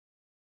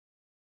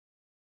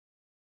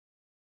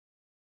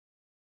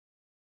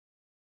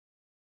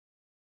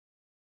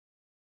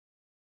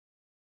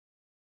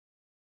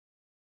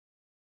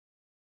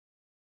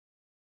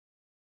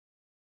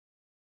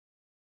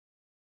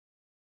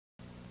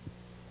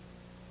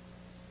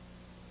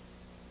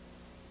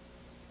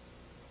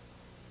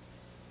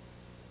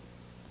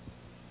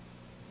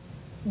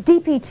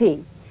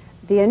DPT.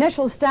 The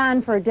initials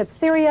stand for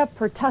diphtheria,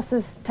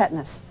 pertussis,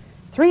 tetanus,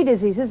 3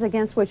 diseases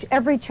against which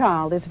every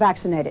child is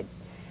vaccinated.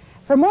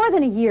 For more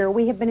than a year,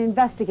 we have been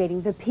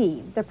investigating the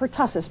P, the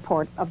pertussis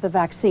port of the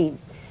vaccine.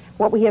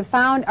 What we have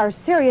found are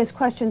serious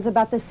questions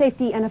about the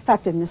safety and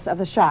effectiveness of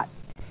the shot.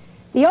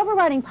 The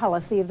overriding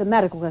policy of the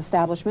medical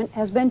establishment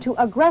has been to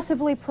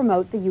aggressively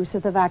promote the use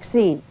of the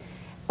vaccine,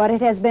 but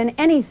it has been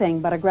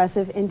anything but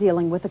aggressive in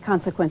dealing with the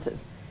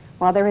consequences.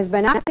 While there has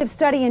been active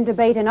study and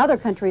debate in other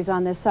countries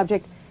on this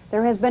subject,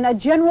 there has been a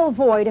general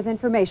void of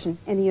information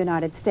in the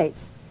United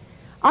States.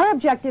 Our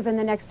objective in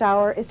the next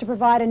hour is to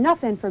provide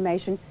enough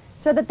information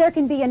so that there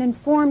can be an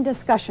informed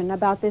discussion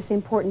about this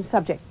important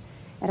subject.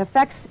 It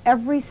affects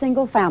every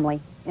single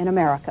family in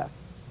America.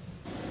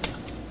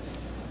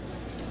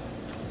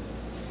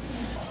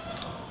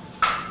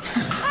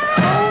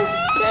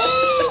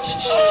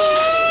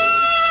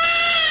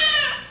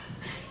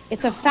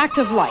 It's a fact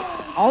of life.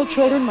 All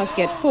children must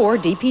get 4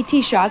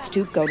 DPT shots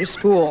to go to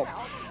school.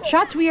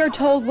 Shots, we are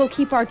told, will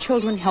keep our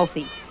children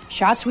healthy.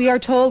 Shots, we are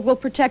told, will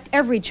protect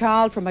every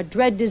child from a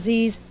dread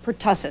disease,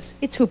 pertussis.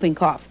 It's whooping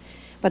cough.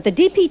 But the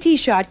DPT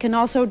shot can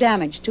also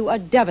damage to a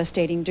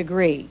devastating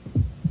degree.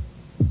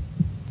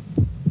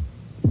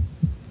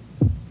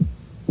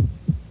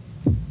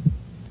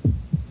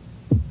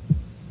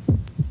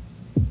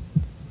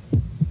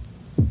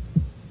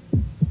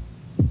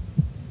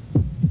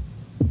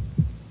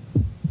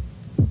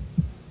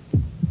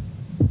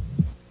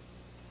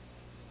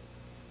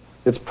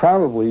 It's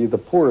probably the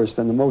poorest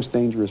and the most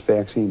dangerous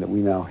vaccine that we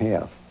now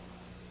have.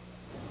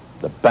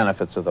 The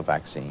benefits of the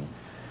vaccine,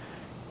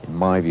 in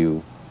my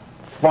view,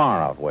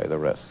 far outweigh the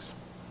risks.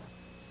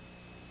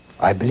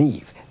 I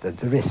believe that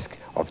the risk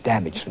of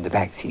damage from the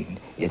vaccine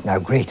is now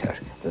greater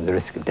than the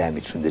risk of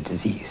damage from the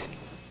disease.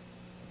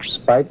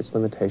 Despite its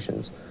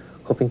limitations,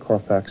 whooping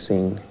cough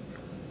vaccine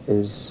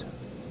is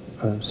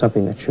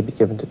something that should be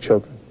given to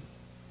children.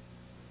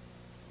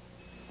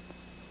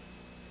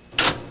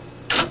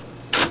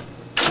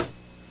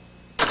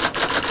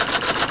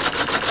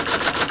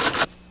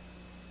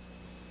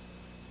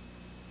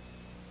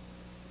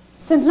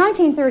 Since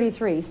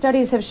 1933,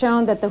 studies have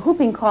shown that the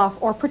whooping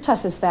cough or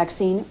pertussis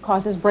vaccine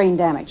causes brain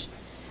damage.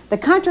 The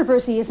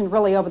controversy isn't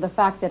really over the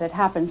fact that it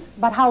happens,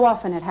 but how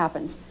often it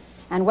happens,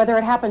 and whether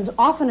it happens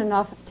often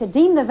enough to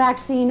deem the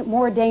vaccine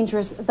more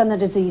dangerous than the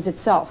disease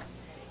itself.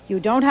 You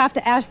don't have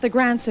to ask the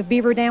Grants of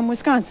Beaver Dam,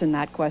 Wisconsin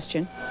that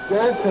question.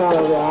 That's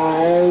all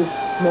right,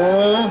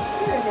 Ma.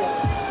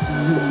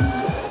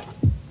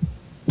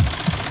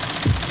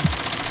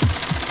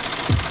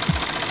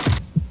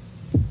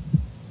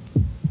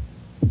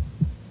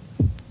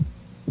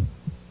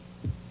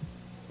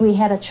 We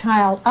had a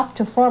child up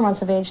to 4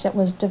 months of age that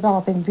was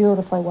developing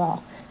beautifully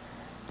well.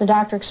 The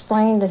doctor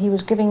explained that he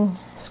was giving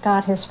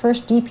Scott his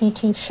first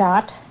DPT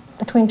shot.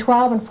 Between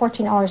 12 and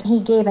 14 hours, he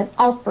gave an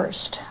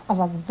outburst of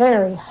a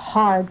very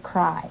hard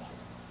cry.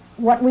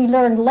 What we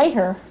learned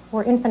later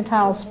were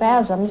infantile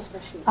spasms.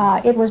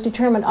 It was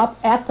determined up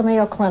at the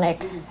Mayo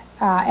Clinic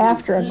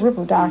after a group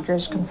of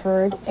doctors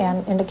conferred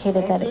and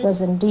indicated that it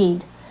was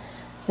indeed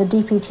the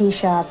DPT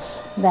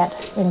shots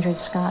that injured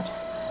Scott.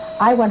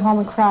 I went home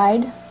and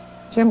cried.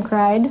 Jim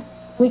cried.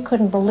 We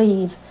couldn't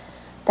believe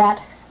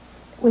that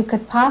we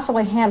could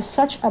possibly have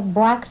such a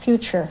black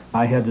future.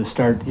 I had to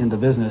start in the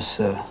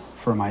business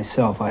for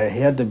myself. I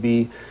had to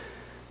be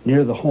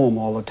near the home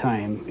all the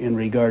time in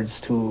regards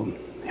to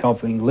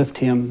helping lift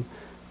him,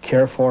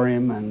 care for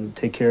him, and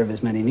take care of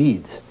his many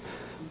needs.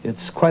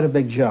 It's quite a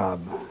big job.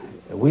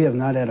 We have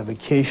not had a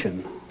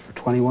vacation for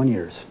 21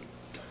 years.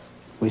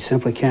 We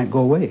simply can't go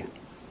away.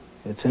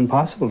 It's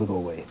impossible to go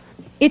away.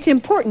 It's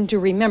important to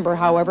remember,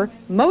 however,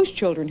 most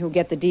children who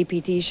get the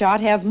DPT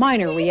shot have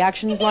minor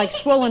reactions like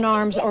swollen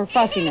arms or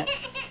fussiness.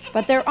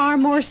 But there are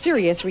more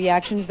serious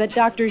reactions that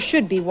doctors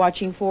should be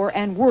watching for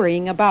and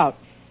worrying about.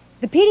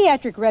 The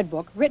Pediatric Red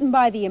Book, written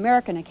by the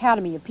American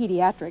Academy of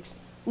Pediatrics,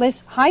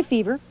 lists high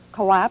fever,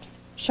 collapse,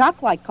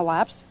 shock-like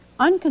collapse,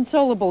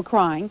 unconsolable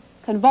crying,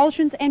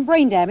 convulsions, and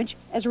brain damage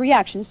as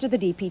reactions to the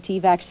DPT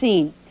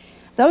vaccine.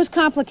 Those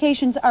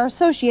complications are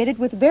associated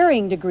with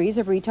varying degrees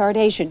of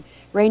retardation,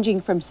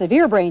 ranging from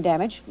severe brain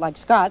damage, like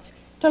Scott's,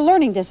 to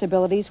learning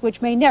disabilities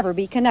which may never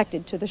be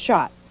connected to the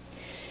shot.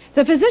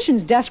 The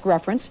physician's desk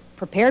reference,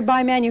 prepared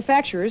by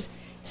manufacturers,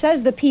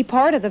 says the P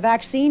part of the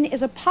vaccine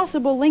is a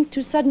possible link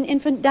to sudden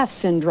infant death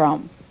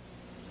syndrome.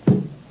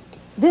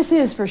 This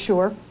is for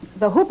sure.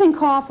 The whooping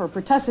cough or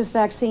pertussis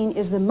vaccine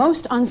is the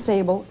most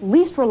unstable,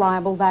 least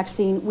reliable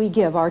vaccine we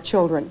give our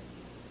children.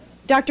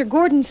 Dr.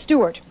 Gordon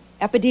Stewart,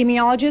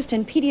 epidemiologist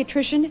and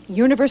pediatrician,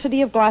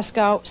 University of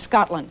Glasgow,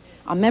 Scotland,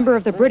 a member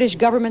of the British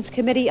government's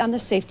Committee on the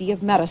Safety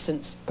of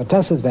Medicines.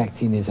 Pertussis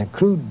vaccine is a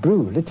crude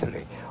brew,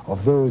 literally,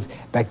 of those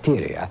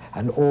bacteria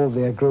and all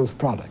their growth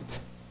products.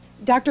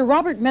 Dr.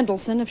 Robert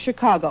Mendelsohn of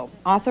Chicago,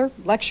 author,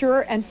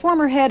 lecturer, and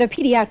former head of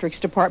pediatrics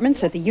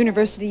departments at the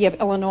University of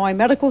Illinois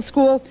Medical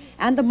School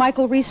and the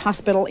Michael Reese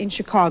Hospital in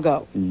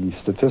Chicago. The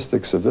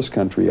statistics of this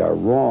country are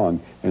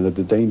wrong, and that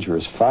the danger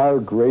is far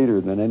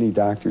greater than any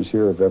doctors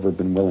here have ever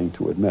been willing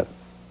to admit.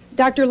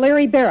 Dr.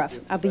 Larry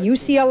Bariff of the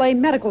UCLA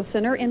Medical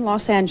Center in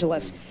Los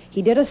Angeles.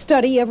 He did a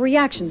study of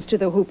reactions to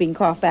the whooping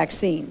cough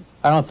vaccine.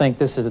 I don't think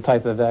this is the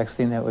type of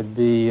vaccine that would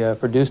be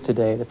produced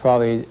today. That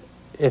probably,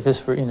 if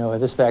this were, if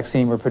this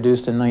vaccine were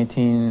produced in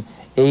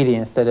 1980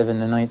 instead of in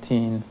the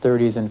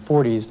 1930s and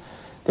 40s,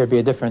 there'd be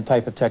a different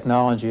type of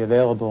technology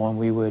available, and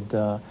we would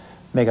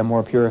make a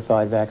more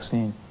purified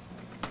vaccine.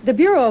 The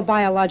Bureau of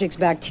Biologics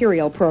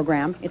Bacterial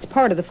Program, it's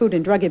part of the Food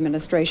and Drug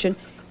Administration,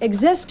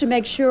 exists to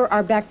make sure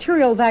our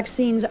bacterial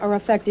vaccines are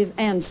effective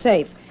and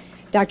safe.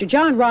 Dr.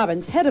 John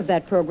Robbins, head of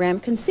that program,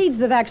 concedes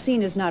the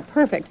vaccine is not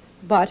perfect,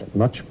 but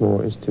much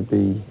more is to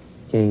be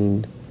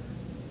gained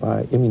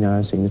by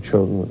immunizing the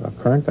children with our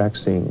current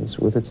vaccines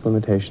with its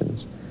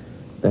limitations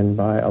than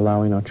by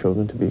allowing our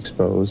children to be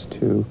exposed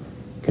to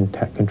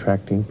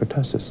contracting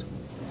pertussis.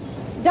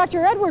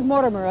 Dr. Edward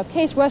Mortimer of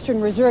Case Western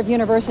Reserve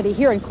University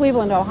here in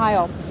Cleveland,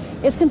 Ohio,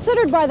 is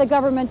considered by the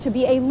government to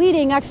be a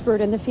leading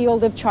expert in the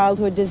field of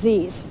childhood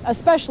disease,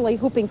 especially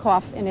whooping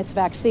cough and its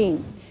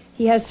vaccine.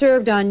 He has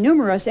served on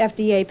numerous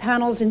FDA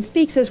panels and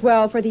speaks as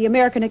well for the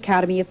American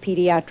Academy of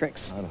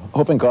Pediatrics.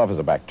 Whooping cough is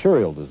a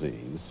bacterial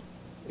disease.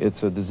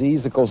 It's a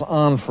disease that goes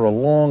on for a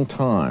long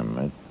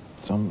time.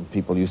 Some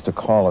people used to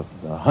call it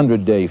a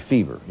 100-day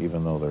fever,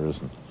 even though there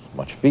isn't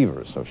much fever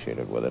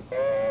associated with it.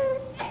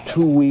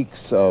 2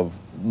 weeks of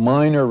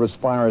minor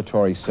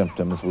respiratory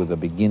symptoms with a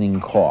beginning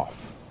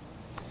cough,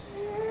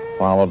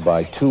 followed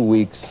by 2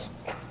 weeks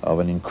of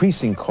an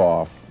increasing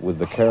cough with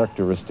the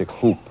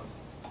characteristic whoop,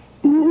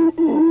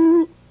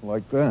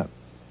 like that.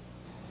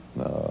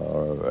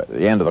 At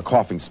the end of the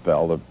coughing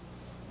spell, the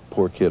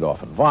poor kid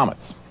often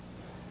vomits.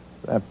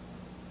 That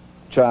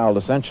child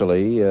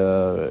essentially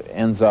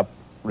ends up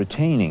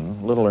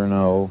retaining little or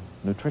no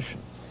nutrition.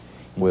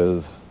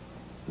 With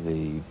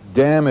the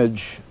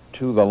damage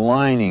to the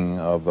lining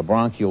of the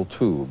bronchial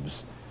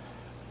tubes,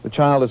 the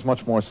child is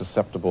much more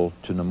susceptible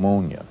to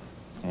pneumonia,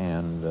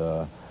 and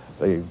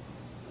they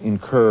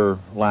incur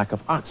lack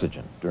of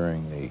oxygen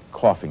during the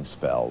coughing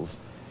spells.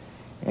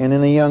 And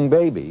in a young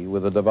baby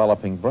with a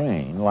developing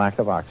brain, lack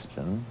of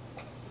oxygen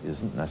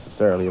isn't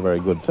necessarily a very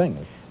good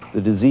thing.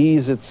 The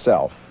disease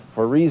itself,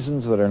 for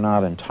reasons that are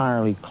not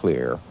entirely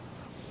clear,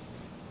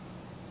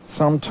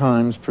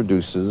 sometimes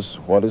produces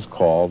what is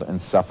called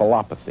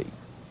encephalopathy,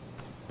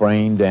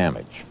 brain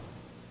damage.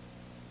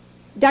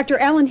 Dr.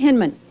 Alan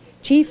Hinman,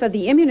 chief of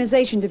the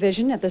Immunization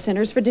Division at the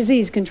Centers for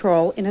Disease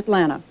Control in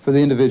Atlanta. For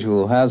the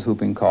individual who has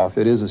whooping cough,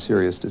 it is a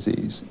serious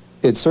disease.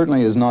 It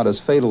certainly is not as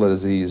fatal a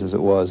disease as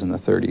it was in the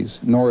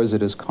 30s, nor is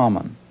it as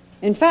common.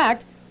 In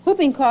fact,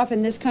 whooping cough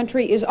in this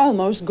country is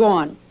almost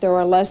gone. There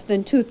are less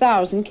than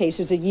 2,000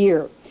 cases a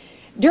year.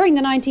 During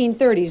the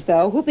 1930s,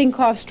 though, whooping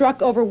cough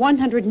struck over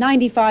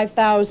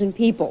 195,000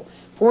 people.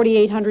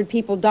 4,800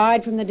 people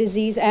died from the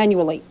disease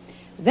annually.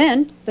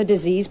 Then the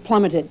disease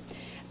plummeted.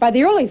 By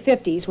the early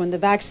 50s, when the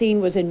vaccine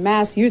was in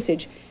mass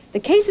usage, the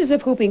cases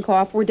of whooping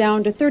cough were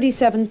down to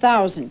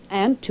 37,000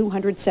 and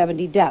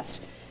 270 deaths.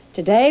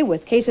 Today,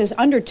 with cases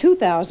under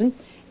 2,000,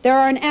 there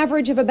are an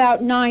average of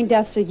about 9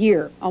 deaths a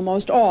year,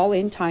 almost all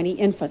in tiny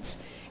infants.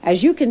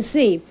 As you can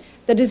see,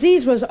 the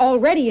disease was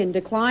already in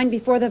decline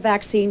before the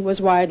vaccine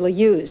was widely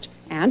used,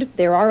 and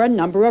there are a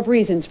number of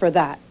reasons for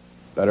that.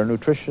 Better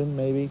nutrition,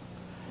 maybe.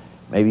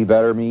 Maybe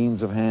better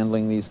means of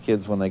handling these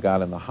kids when they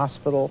got in the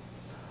hospital.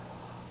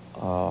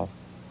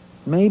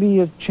 Maybe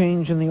a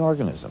change in the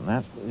organism.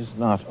 That is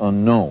not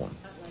unknown.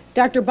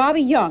 Dr. Bobby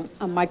Young,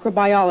 a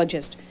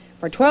microbiologist.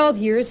 For 12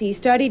 years, he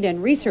studied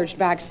and researched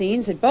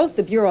vaccines at both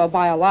the Bureau of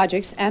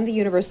Biologics and the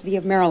University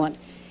of Maryland.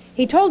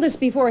 He told us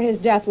before his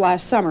death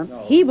last summer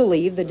he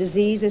believed the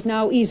disease is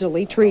now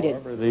easily treated.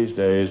 However, these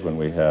days when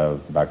we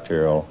have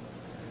bacterial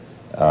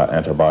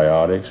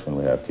antibiotics, when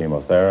we have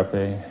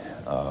chemotherapy,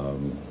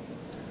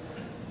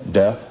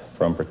 death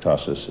from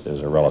pertussis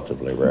is a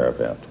relatively rare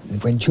event.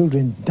 When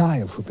children die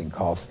of whooping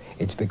cough,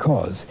 it's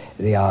because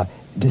they are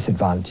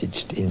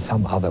disadvantaged in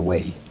some other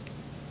way.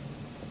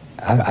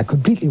 A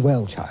completely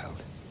well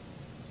child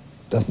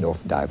doesn't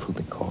often die of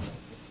whooping cough.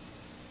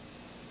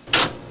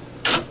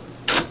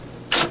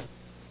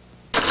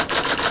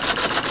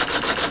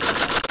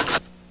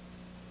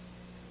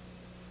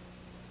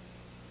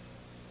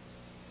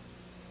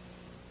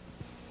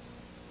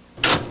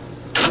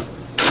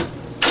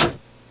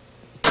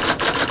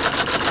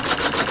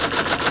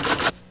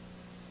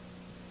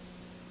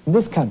 In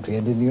this country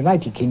and in the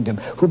United Kingdom,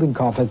 whooping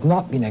cough has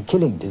not been a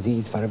killing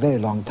disease for a very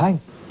long time.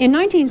 In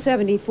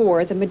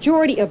 1974, the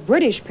majority of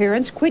British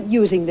parents quit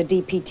using the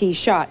DPT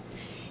shot.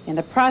 In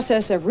the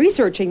process of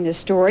researching this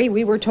story,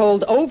 we were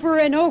told over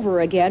and over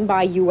again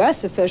by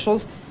U.S.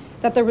 officials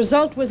that the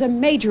result was a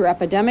major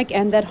epidemic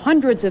and that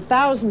hundreds of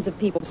thousands of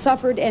people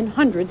suffered and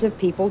hundreds of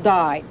people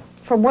died.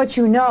 From what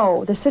you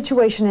know, the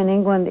situation in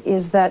England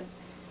is that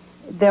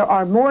there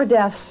are more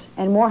deaths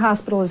and more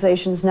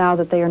hospitalizations now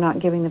that they are not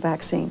giving the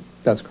vaccine.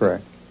 That's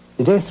correct.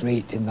 The death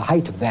rate in the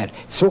height of that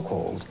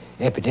so-called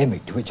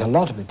epidemic, to which a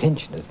lot of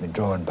attention has been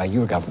drawn by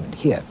your government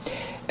here,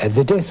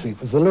 the death rate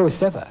was the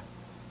lowest ever.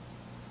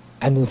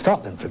 And in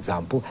Scotland, for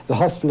example, the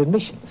hospital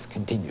admissions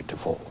continued to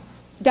fall.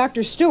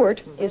 Dr.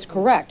 Stewart is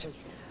correct.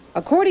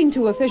 According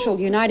to official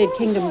United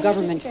Kingdom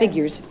government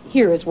figures,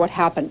 here is what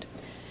happened.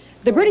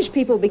 The British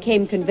people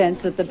became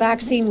convinced that the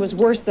vaccine was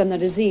worse than the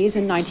disease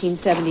in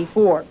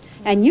 1974,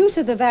 and use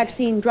of the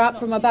vaccine dropped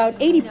from about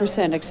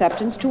 80%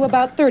 acceptance to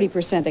about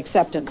 30%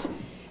 acceptance.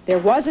 There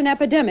was an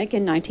epidemic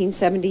in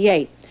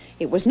 1978.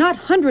 It was not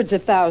hundreds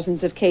of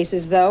thousands of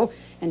cases, though.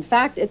 In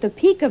fact, at the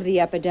peak of the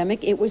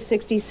epidemic, it was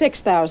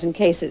 66,000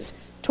 cases.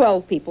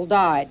 12 people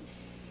died.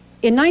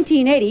 In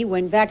 1980,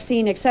 when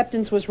vaccine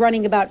acceptance was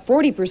running about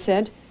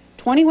 40%,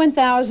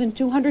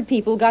 21,200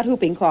 people got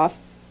whooping cough.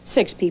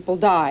 6 people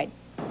died.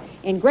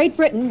 In Great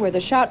Britain, where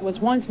the shot was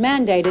once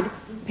mandated,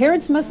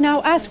 parents must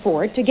now ask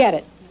for it to get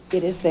it.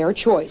 It is their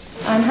choice.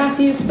 I'm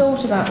happy you've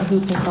thought about the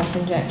whooping cough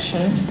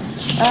injection.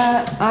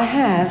 I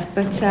have,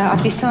 but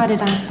I've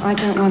decided I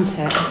don't want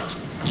it.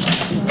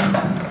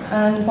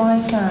 And why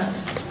is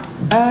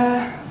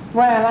that?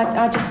 Well,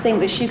 I just think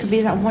that she could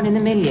be that 1 in a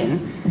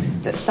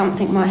million that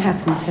something might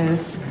happen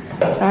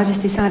to. So I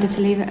just decided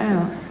to leave it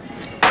out.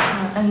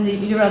 And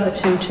your other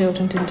 2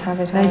 children didn't have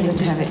it? They didn't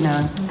have it,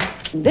 no.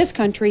 In this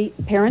country,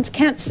 parents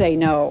can't say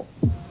no.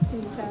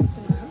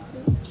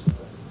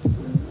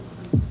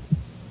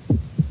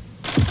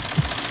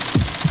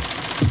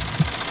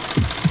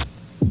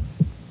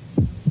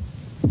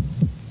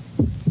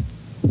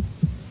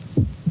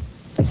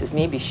 I says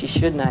maybe she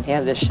should not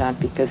have this shot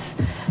because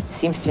it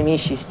seems to me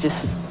she's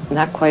just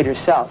not quite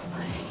herself.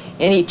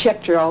 And he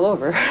checked her all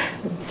over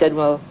and said,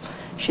 well,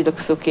 she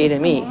looks okay to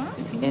me.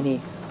 And he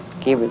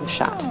gave her the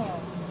shot.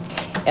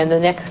 And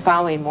the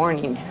following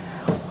morning,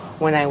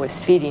 when I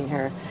was feeding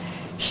her,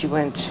 she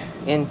went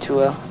into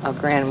a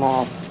grand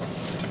mal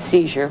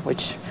seizure,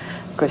 which,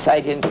 of course, I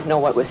didn't know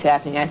what was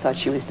happening. I thought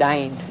she was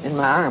dying in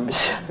my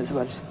arms, is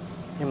what it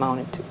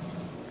amounted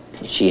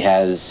to. She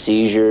has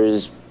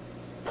seizures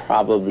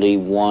probably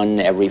 1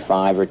 every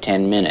 5 or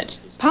 10 minutes.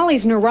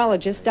 Polly's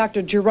neurologist,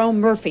 Dr. Jerome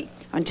Murphy,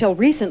 until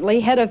recently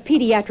head of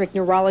pediatric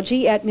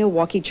neurology at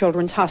Milwaukee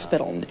Children's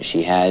Hospital.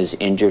 She has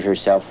injured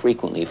herself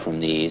frequently from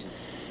these.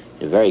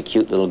 A very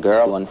cute little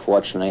girl,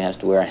 unfortunately, has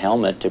to wear a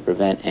helmet to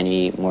prevent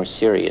any more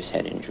serious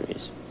head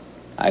injuries.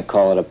 I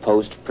call it a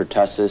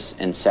post-pertussis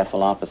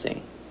encephalopathy.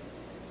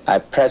 I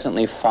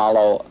presently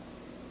follow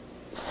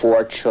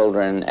 4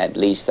 children, at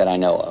least, that I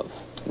know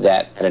of,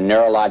 that had a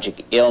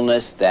neurologic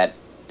illness that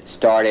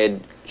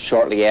started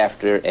shortly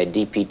after a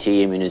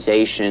DPT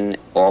immunization.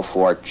 All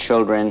 4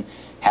 children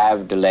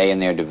have delay in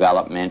their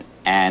development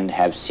and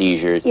have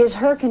seizures. Is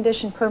her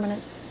condition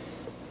permanent?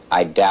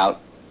 I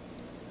doubt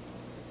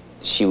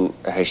she'll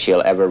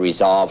ever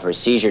resolve her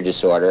seizure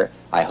disorder.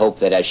 I hope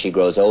that as she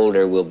grows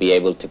older, we'll be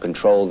able to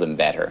control them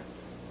better.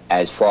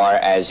 As far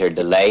as her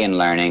delay in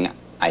learning,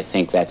 I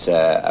think that's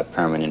a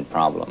permanent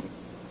problem.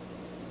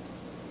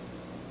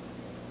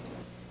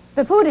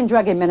 The Food and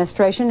Drug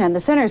Administration and the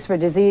Centers for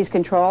Disease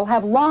Control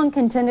have long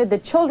contended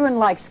that children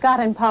like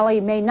Scott and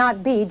Polly may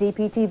not be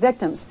DPT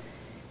victims,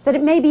 that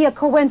it may be a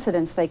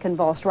coincidence they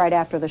convulsed right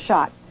after the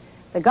shot.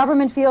 The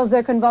government feels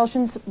their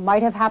convulsions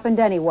might have happened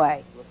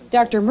anyway.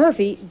 Dr.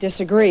 Murphy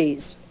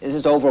disagrees. This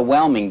is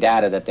overwhelming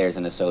data that there's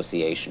an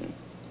association.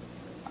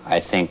 I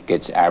think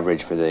it's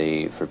average for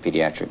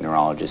pediatric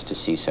neurologists to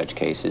see such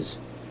cases.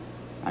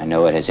 I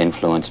know it has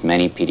influenced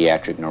many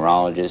pediatric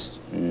neurologists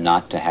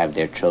not to have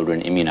their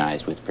children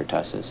immunized with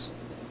pertussis.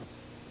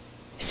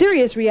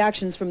 Serious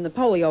reactions from the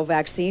polio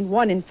vaccine,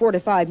 1 in 4 to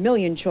 5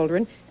 million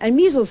children, and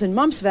measles and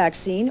mumps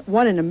vaccine,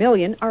 1 in a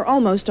million, are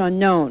almost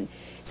unknown.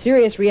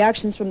 Serious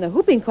reactions from the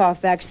whooping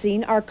cough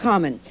vaccine are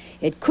common.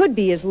 It could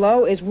be as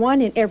low as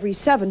 1 in every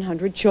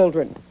 700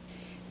 children.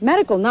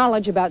 Medical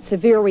knowledge about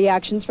severe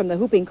reactions from the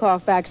whooping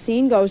cough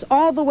vaccine goes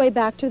all the way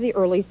back to the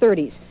early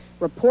 30s.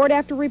 Report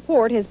after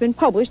report has been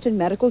published in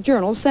medical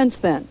journals since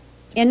then.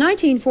 In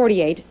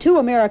 1948, 2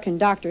 American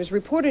doctors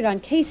reported on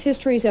case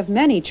histories of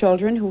many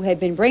children who had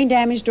been brain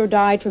damaged or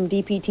died from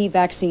DPT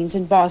vaccines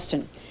in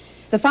Boston.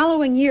 The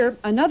following year,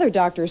 another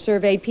doctor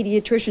surveyed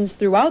pediatricians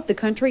throughout the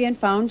country and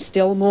found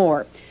still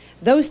more.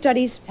 Those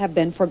studies have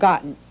been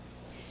forgotten.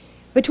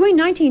 Between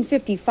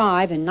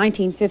 1955 and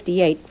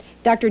 1958,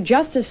 Dr.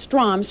 Justus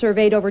Strom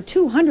surveyed over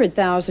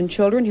 200,000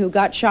 children who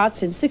got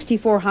shots in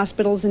 64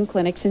 hospitals and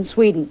clinics in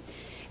Sweden.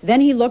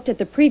 Then he looked at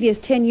the previous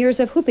 10 years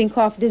of whooping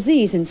cough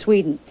disease in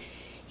Sweden.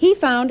 He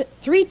found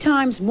 3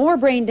 times more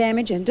brain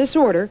damage and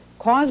disorder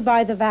caused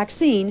by the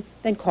vaccine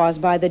than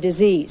caused by the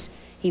disease.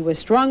 He was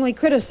strongly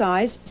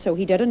criticized, so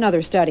he did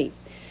another study.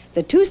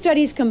 The 2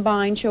 studies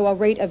combined show a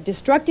rate of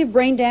destructive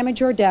brain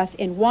damage or death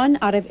in 1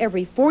 out of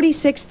every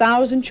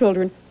 46,000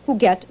 children who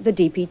get the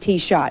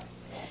DPT shot.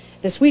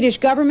 The Swedish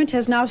government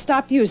has now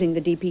stopped using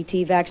the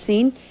DPT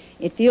vaccine.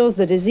 It feels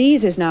the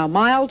disease is now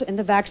mild and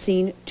the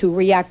vaccine too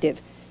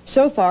reactive.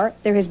 So far,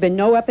 there has been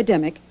no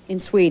epidemic in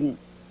Sweden.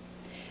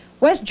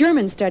 West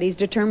German studies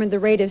determined the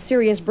rate of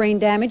serious brain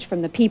damage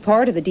from the P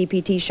part of the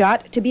DPT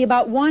shot to be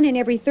about 1 in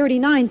every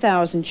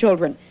 39,000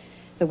 children.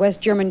 The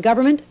West German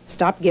government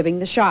stopped giving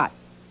the shot.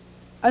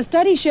 A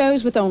study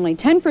shows with only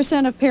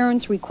 10% of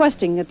parents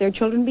requesting that their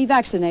children be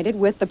vaccinated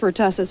with the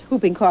pertussis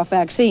whooping cough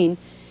vaccine,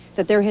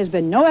 that there has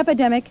been no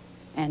epidemic,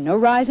 and no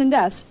rise in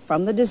deaths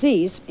from the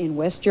disease in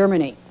West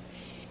Germany.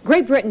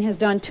 Great Britain has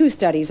done 2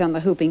 studies on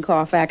the whooping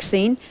cough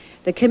vaccine.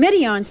 The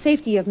Committee on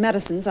Safety of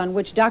Medicines, on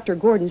which Dr.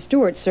 Gordon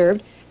Stewart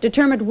served,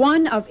 determined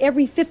 1 of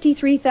every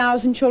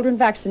 53,000 children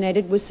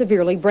vaccinated was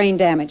severely brain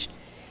damaged.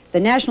 The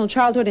National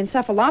Childhood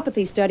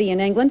Encephalopathy Study in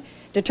England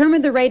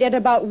determined the rate at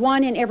about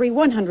 1 in every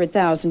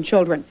 100,000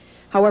 children.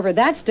 However,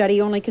 that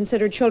study only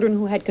considered children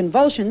who had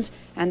convulsions,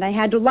 and they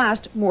had to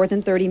last more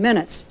than 30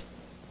 minutes.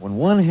 When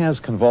one has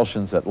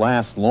convulsions that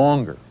last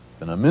longer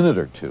than a minute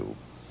or 2,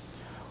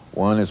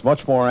 one is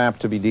much more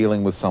apt to be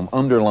dealing with some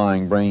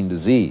underlying brain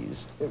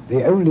disease.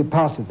 The only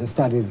part of the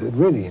study that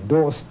really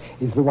endorsed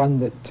is the one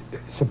that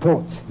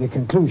supports the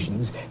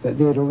conclusions that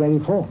they had already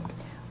formed.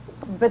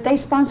 But they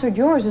sponsored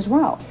yours as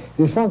well.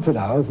 They sponsored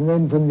ours, and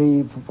then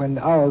when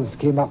ours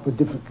came up with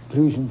different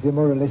conclusions, they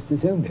more or less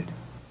disowned it.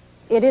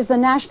 It is the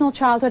National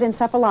Childhood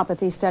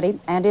Encephalopathy Study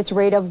and its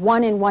rate of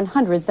 1 in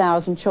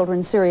 100,000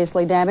 children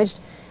seriously damaged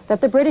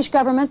that the British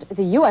government,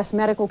 the U.S.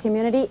 medical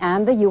community,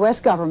 and the U.S.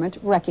 government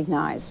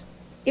recognize.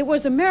 It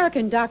was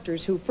American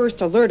doctors who first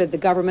alerted the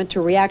government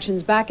to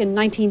reactions back in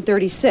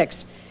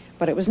 1936,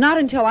 but it was not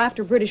until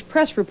after British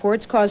press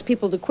reports caused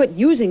people to quit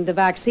using the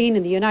vaccine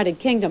in the United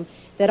Kingdom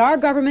that our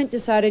government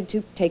decided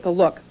to take a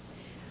look.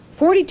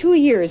 42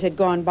 years had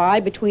gone by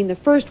between the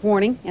first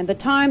warning and the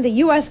time the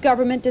U.S.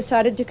 government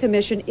decided to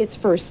commission its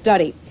first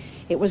study.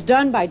 It was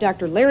done by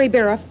Dr. Larry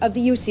Bariff of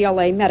the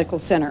UCLA Medical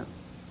Center.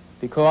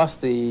 Because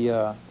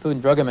the Food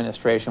and Drug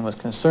Administration was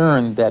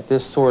concerned that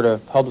this sort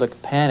of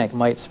public panic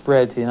might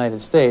spread to the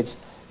United States,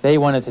 they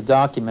wanted to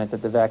document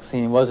that the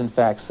vaccine was in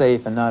fact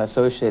safe and not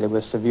associated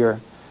with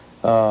severe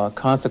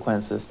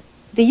consequences.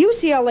 The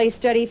UCLA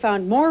study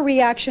found more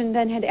reaction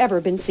than had ever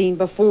been seen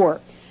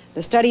before.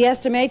 The study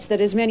estimates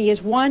that as many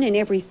as 1 in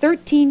every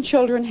 13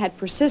 children had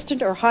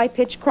persistent or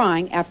high-pitched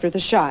crying after the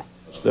shot.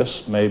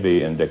 This may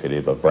be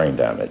indicative of brain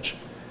damage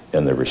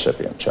in the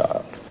recipient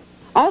child.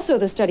 Also,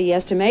 the study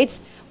estimates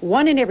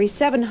 1 in every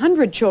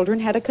 700 children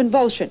had a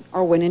convulsion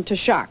or went into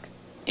shock.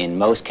 In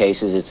most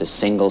cases, it's a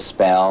single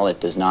spell. It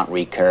does not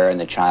recur, and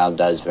the child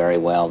does very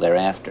well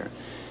thereafter.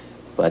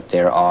 But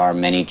there are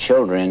many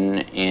children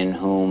in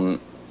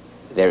whom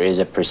there is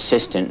a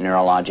persistent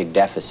neurologic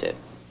deficit.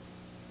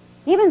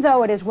 Even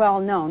though it is well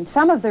known,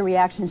 some of the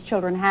reactions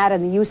children had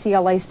in the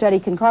UCLA study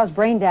can cause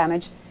brain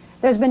damage,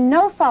 there's been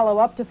no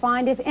follow-up to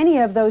find if any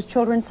of those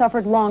children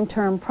suffered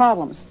long-term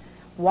problems.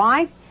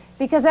 Why?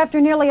 Because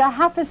after nearly a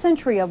half a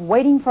century of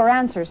waiting for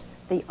answers,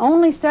 the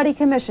only study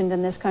commissioned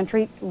in this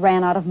country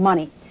ran out of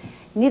money.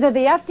 Neither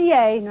the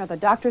FDA nor the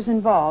doctors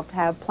involved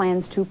have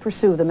plans to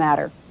pursue the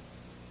matter.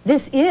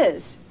 This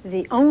is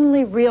the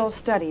only real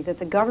study that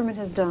the government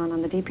has done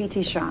on the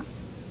DPT shot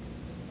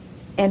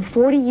in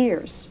 40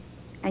 years,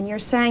 and you're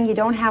saying you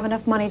don't have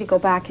enough money to go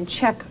back and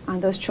check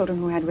on those children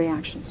who had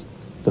reactions.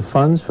 The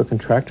funds for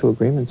contractual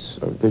agreements,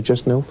 there's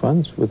just no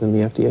funds within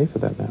the FDA for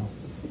that now.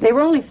 They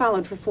were only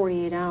followed for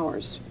 48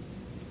 hours.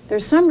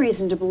 There's some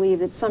reason to believe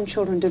that some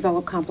children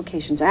develop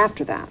complications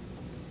after that.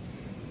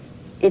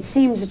 It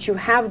seems that you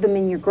have them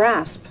in your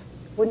grasp.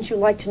 Wouldn't you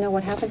like to know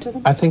what happened to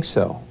them? I think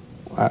so.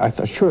 I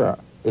thought, sure,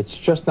 it's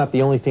just not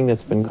the only thing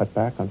that's been cut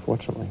back,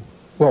 unfortunately.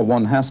 Well,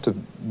 one has to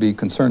be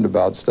concerned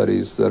about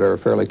studies that are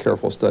fairly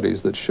careful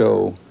studies that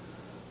show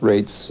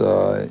rates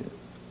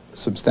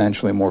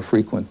substantially more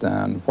frequent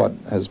than what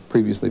has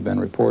previously been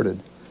reported.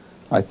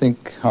 I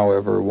think,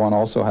 however, one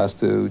also has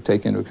to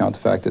take into account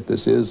the fact that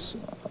this is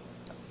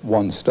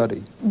one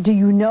study. Do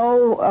you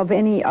know of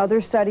any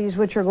other studies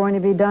which are going to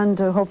be done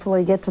to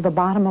hopefully get to the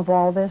bottom of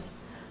all this?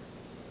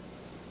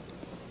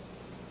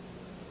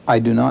 I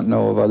do not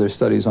know of other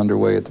studies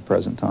underway at the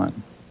present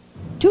time.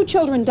 2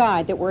 children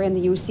died that were in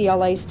the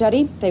UCLA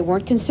study. They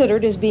weren't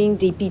considered as being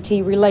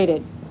DPT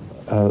related.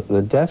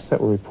 The deaths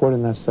that were reported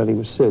in that study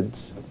were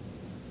SIDS,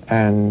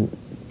 and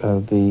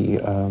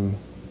the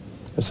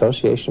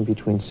association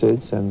between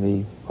SIDS and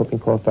the whooping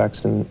cough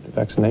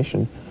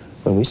vaccination,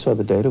 when we saw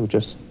the data, would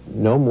just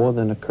no more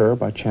than occur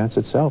by chance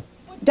itself.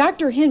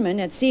 Dr.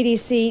 Hinman at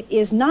CDC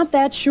is not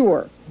that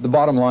sure. The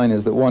bottom line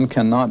is that one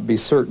cannot be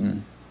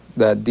certain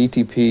that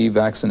DTP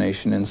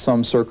vaccination in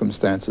some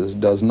circumstances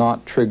does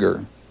not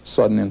trigger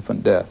sudden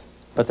infant death.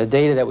 But the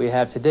data that we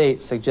have to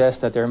date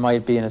suggests that there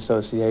might be an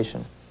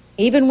association.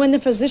 Even when the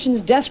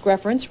physician's desk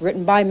reference,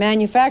 written by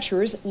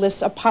manufacturers,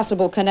 lists a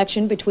possible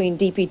connection between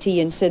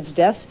DPT and SIDS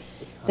deaths,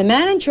 the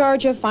man in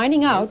charge of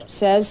finding out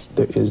says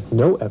there is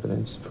no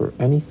evidence for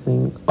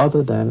anything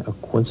other than a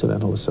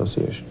coincidental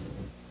association.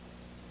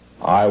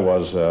 I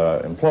was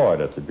employed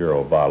at the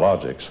Bureau of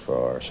Biologics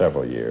for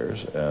several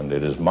years, and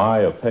it is my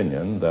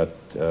opinion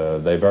that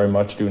they very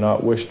much do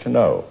not wish to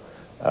know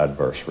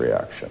adverse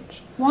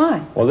reactions.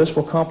 Why? Well, this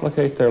will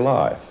complicate their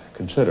life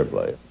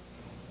considerably.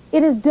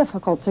 it is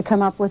difficult to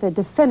come up with a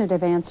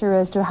definitive answer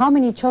as to how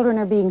many children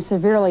are being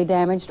severely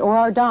damaged or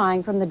are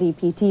dying from the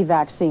DPT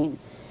vaccine.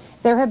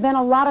 There have been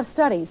a lot of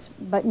studies,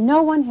 but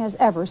no one has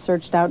ever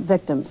searched out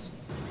victims.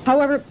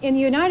 However, in the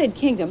United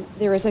Kingdom,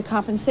 there is a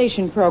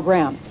compensation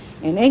program.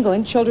 In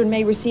England, children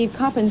may receive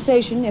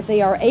compensation if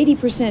they are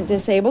 80%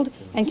 disabled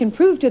and can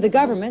prove to the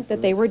government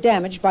that they were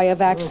damaged by a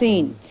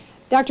vaccine.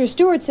 Dr.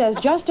 Stewart says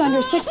just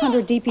under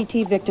 600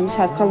 DPT victims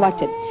have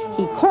collected.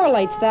 He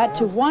correlates that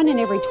to 1 in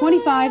every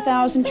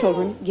 25,000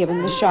 children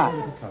given the shot.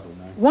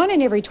 1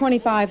 in every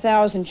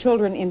 25,000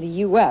 children in the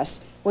U.S.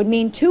 would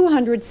mean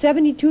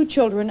 272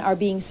 children are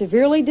being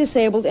severely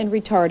disabled and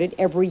retarded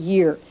every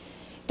year.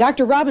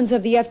 Dr. Robbins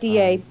of the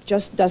FDA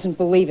just doesn't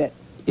believe it.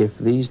 If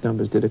these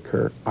numbers did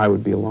occur, I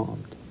would be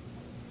alarmed.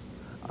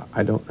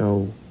 I don't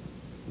know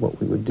what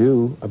we would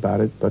do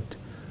about it, but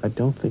I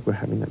don't think we're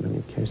having that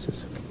many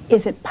cases.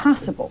 Is it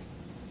possible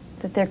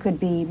that there could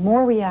be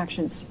more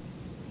reactions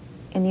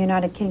in the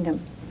United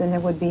Kingdom than there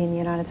would be in the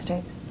United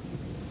States?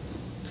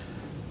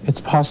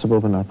 It's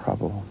possible, but not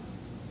probable.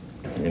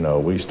 You know,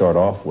 we start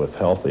off with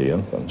healthy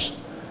infants,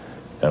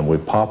 and we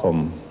pop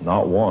them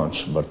not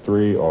once, but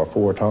 3 or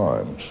 4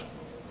 times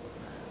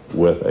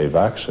with a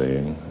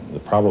vaccine. The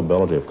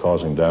probability of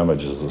causing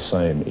damage is the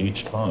same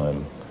each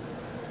time.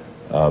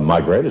 My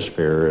greatest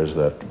fear is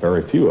that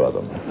very few of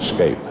them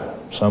escape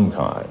some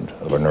kind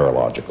of a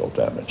neurological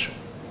damage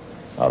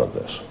out of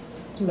this.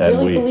 Do you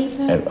really believe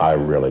that? And I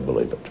really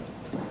believe it.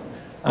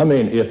 I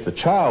mean, if the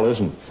child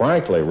isn't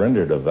frankly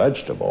rendered a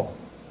vegetable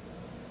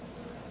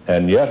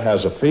and yet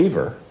has a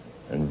fever,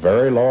 and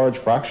very large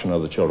fraction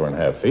of the children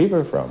have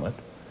fever from it,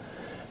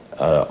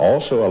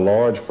 also a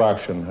large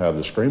fraction have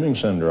the screaming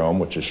syndrome,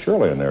 which is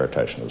surely an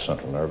irritation of the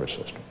central nervous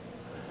system.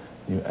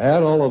 You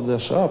add all of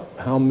this up,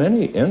 how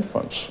many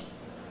infants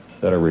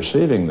that are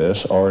receiving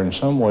this are in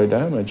some way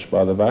damaged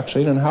by the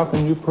vaccine, and how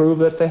can you prove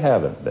that they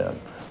haven't been,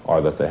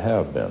 or that they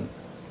have been?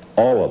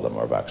 All of them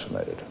are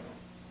vaccinated.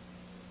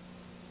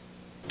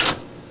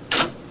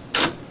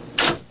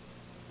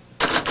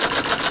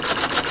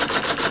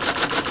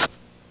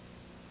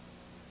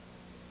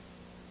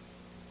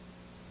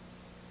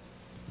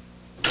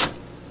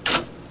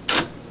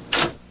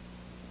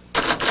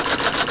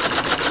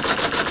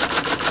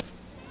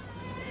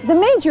 The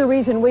major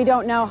reason we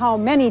don't know how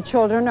many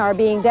children are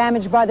being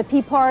damaged by the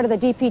P part of the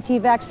DPT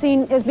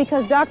vaccine is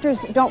because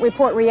doctors don't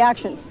report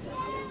reactions.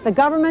 The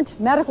government,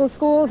 medical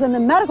schools, and the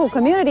medical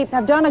community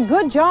have done a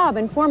good job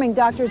informing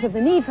doctors of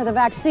the need for the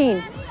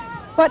vaccine.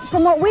 But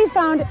from what we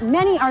found,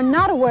 many are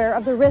not aware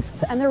of the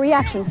risks and the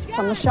reactions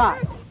from the shot.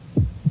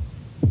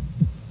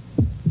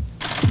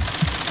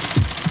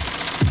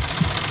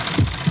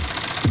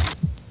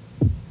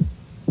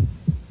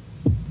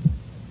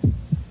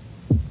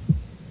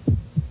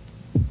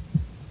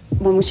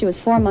 When she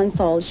was 4 months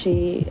old,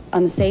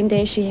 on the same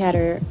day she had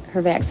her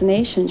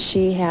vaccination,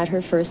 she had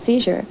her first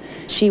seizure.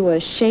 She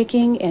was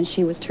shaking and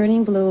she was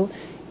turning blue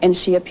and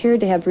she appeared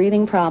to have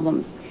breathing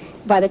problems.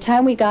 By the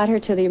time we got her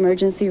to the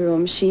emergency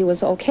room, she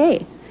was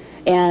okay.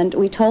 And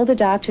we told the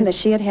doctor that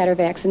she had had her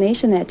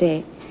vaccination that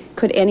day.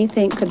 Could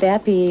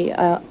that be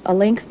a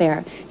link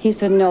there? He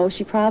said, no,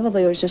 she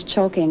probably was just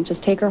choking.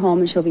 Just take her home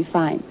and she'll be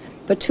fine.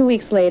 But 2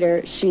 weeks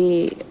later,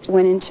 she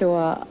went into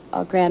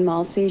a grand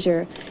mal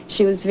seizure.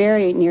 She was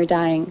very near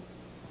dying.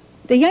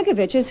 The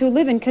Yankoviches, who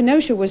live in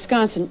Kenosha,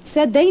 Wisconsin,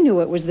 said they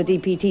knew it was the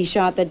DPT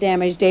shot that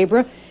damaged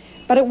Abra,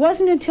 but it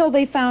wasn't until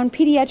they found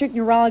pediatric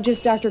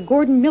neurologist Dr.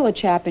 Gordon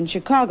Millichap in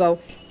Chicago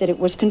that it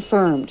was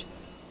confirmed.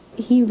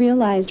 He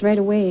realized right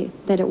away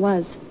that it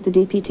was the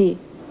DPT.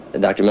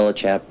 Dr.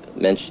 Millichap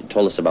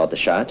told us about the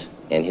shot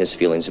and his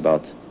feelings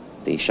about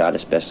the shot,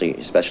 especially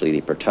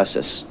the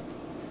pertussis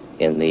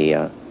in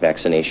the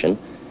vaccination,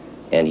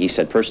 and he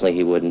said personally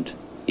he wouldn't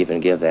even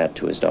give that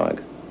to his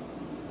dog.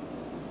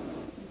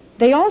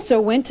 They also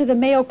went to the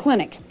Mayo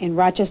Clinic in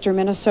Rochester,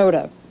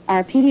 Minnesota.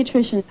 Our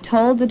pediatrician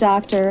told the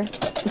doctor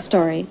the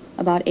story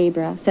about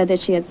Abra, said that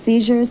she had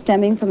seizures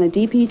stemming from a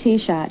DPT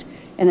shot,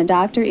 and the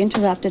doctor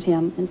interrupted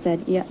him and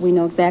said, yeah, we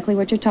know exactly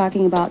what you're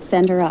talking about,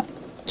 send her up.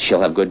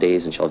 She'll have good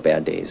days and she'll have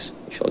bad days.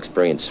 She'll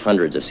experience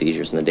hundreds of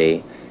seizures in a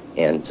day,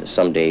 and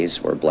some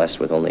days we're blessed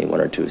with only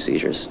 1 or 2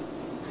 seizures.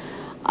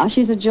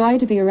 She's a joy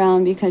to be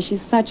around because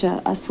she's such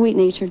a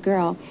sweet-natured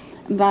girl,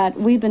 but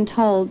we've been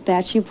told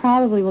that she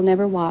probably will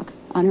never walk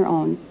on her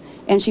own,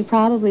 and she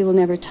probably will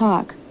never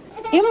talk.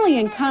 Emily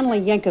and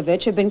Connolly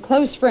Yankovich have been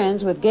close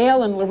friends with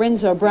Gail and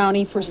Lorenzo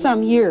Brownie for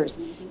some years.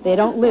 They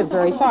don't live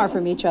very far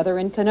from each other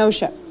in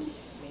Kenosha.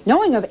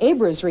 Knowing of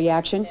Abra's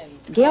reaction,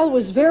 Gail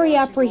was very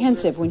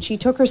apprehensive when she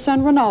took her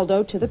son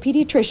Ronaldo to the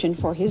pediatrician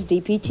for his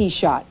DPT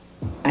shot.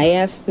 I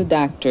asked the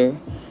doctor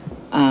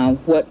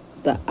what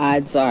the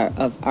odds are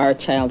of our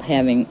child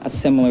having a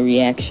similar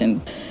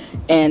reaction,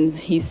 and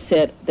he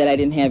said that I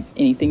didn't have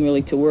anything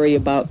really to worry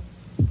about.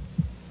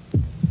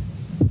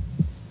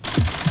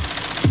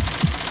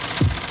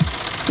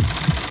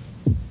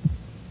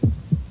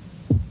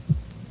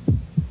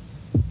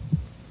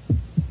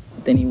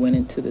 Then he went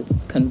into the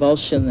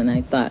convulsion, and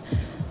I thought,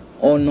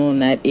 oh no,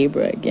 not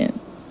Abra again.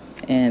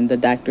 And the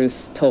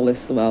doctors told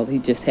us, well, he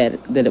just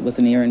had, that it was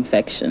an ear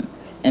infection,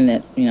 and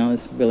that, you know,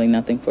 it's really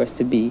nothing for us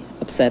to be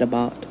upset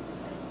about.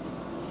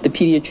 The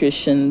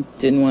pediatrician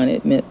didn't want to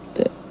admit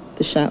that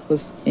the shot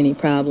was any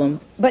problem.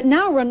 But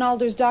now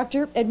Ronaldo's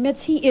doctor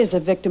admits he is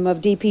a victim of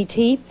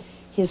DPT.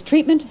 His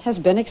treatment has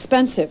been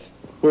expensive.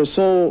 We're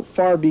so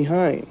far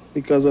behind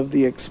because of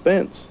the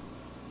expense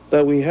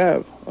that we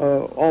have.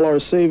 All our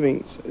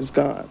savings is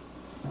gone.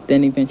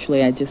 Then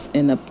eventually I just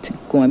end up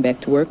going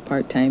back to work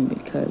part-time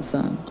because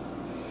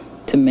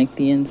to make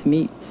the ends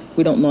meet.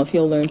 We don't know if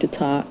he'll learn to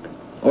talk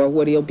or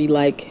what he'll be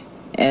like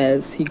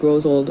as he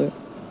grows older.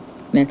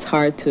 And it's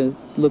hard to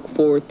look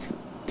forward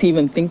to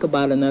even think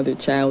about another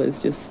child.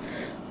 Is just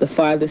the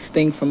farthest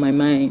thing from my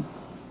mind.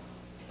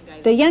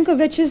 The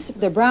Yankoviches,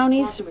 the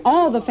Brownies,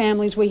 all the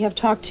families we have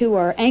talked to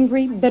are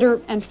angry,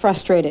 bitter, and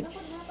frustrated.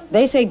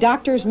 They say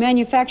doctors,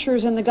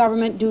 manufacturers, and the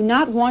government do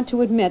not want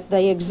to admit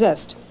they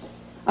exist.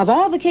 Of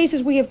all the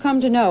cases we have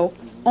come to know,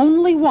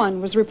 only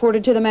one was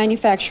reported to the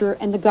manufacturer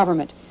and the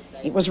government.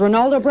 It was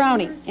Ronalda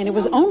Brownie, and it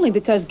was only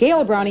because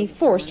Gail Brownie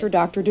forced her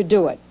doctor to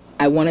do it.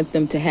 I wanted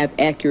them to have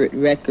accurate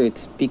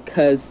records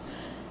because,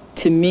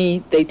 to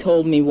me, they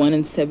told me 1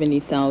 in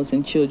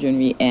 70,000 children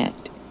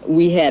react.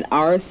 We had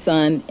our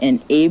son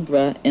and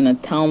Abra in a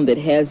town that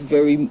has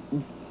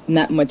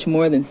not much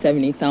more than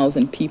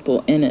 70,000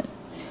 people in it.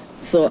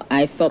 So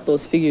I felt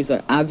those figures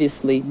are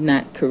obviously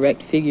not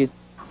correct figures.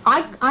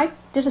 I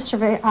did a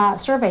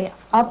survey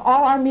of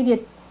all our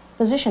immediate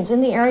physicians in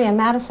the area in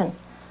Madison.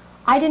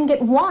 I didn't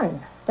get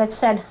one that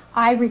said,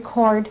 I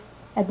record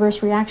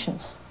adverse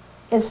reactions.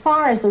 As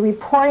far as the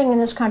reporting in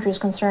this country is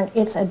concerned,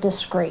 it's a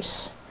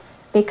disgrace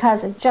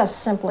because it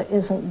just simply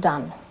isn't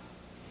done.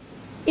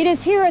 It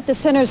is here at the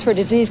Centers for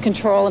Disease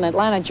Control in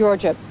Atlanta,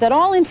 Georgia, that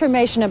all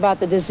information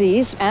about the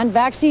disease and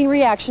vaccine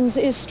reactions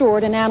is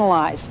stored and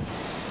analyzed.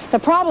 The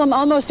problem,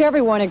 almost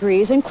everyone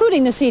agrees,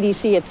 including the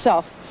CDC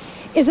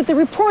itself, is that the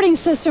reporting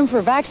system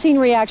for vaccine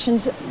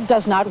reactions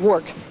does not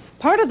work.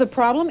 Part of the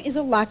problem is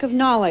a lack of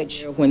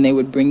knowledge. When they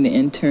would bring the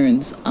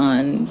interns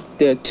on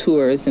their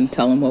tours and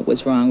tell them what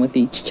was wrong with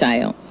each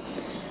child,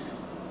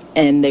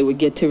 and they would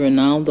get to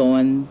Ronaldo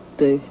and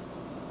the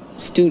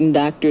student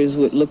doctors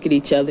would look at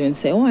each other and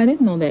say, oh, I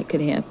didn't know that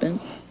could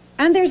happen.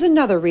 And there's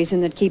another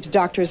reason that keeps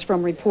doctors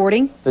from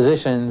reporting.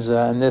 Physicians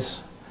in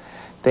this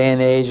day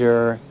and age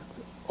are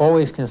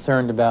always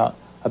concerned about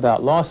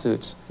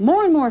lawsuits.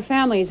 More and more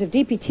families of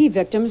DPT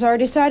victims are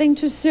deciding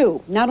to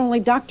sue, not only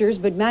doctors,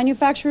 but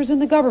manufacturers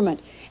and the government.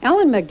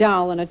 Ellen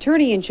McDowell, an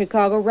attorney in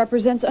Chicago,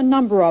 represents a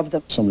number of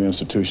them. Some of the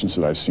institutions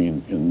that I've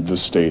seen in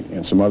this state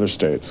and some other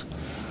states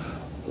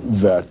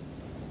that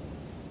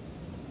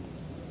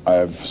I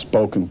have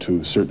spoken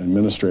to certain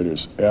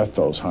administrators at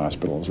those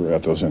hospitals or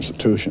at those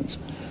institutions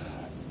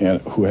and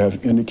who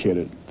have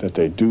indicated that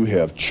they do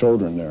have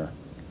children there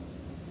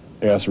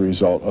as a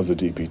result of the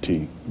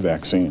DPT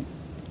vaccine,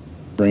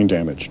 brain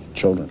damaged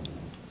children.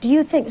 Do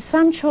you think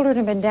some children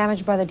have been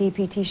damaged by the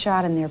DPT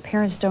shot and their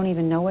parents don't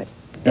even know it?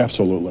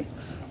 Absolutely.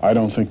 I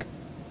don't think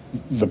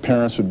the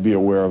parents would be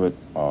aware of it,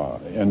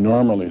 and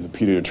normally the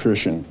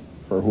pediatrician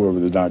or whoever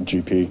the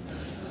GP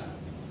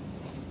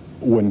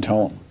wouldn't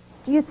tell them.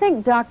 Do you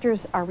think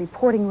doctors are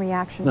reporting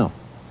reactions? No.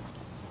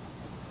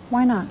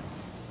 Why not?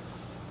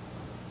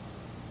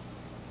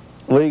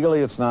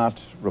 Legally, it's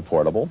not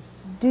reportable.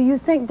 Do you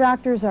think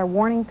doctors are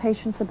warning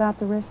patients about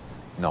the risks?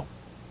 No.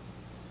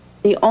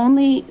 The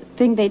only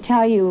thing they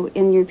tell you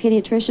in your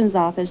pediatrician's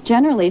office,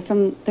 generally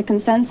from the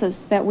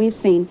consensus that we've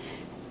seen,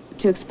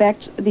 to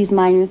expect these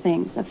minor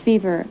things, a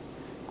fever,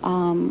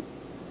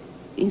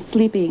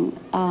 sleeping,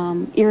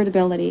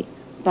 irritability,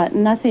 but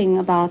nothing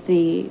about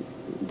the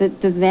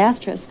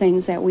disastrous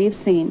things that we've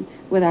seen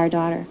with our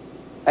daughter.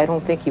 I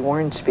don't think he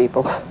warns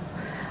people.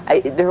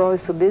 They're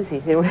always so busy.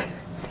 They don't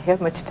have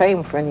much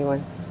time for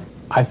anyone.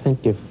 I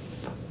think if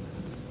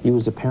you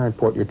as a parent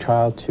brought your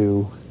child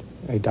to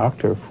a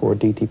doctor for a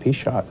DTP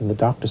shot and the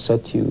doctor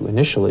said to you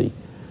initially,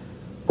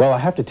 well, I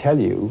have to tell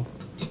you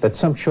that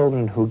some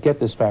children who get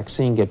this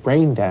vaccine get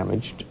brain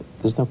damaged,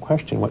 there's no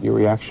question what your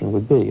reaction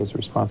would be. As a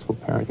responsible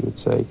parent, you would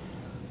say,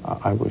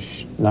 I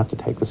wish not to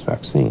take this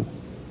vaccine.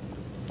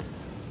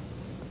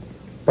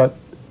 But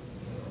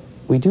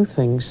we do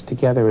things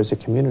together as a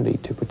community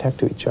to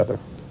protect each other.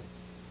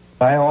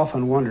 I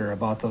often wonder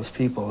about those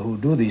people who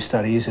do these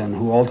studies and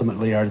who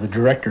ultimately are the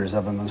directors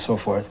of them and so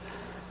forth,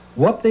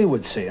 what they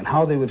would say and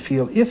how they would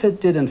feel if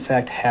it did in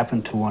fact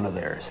happen to one of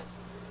theirs.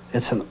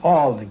 It's an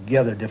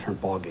altogether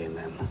different ballgame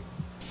then.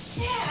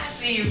 Yeah, I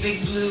see your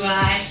big blue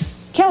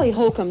eyes. Kelly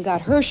Holcomb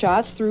got her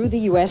shots through the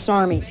U.S.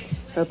 Army.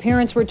 Her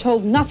parents were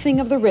told nothing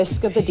of the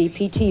risk of the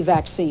DPT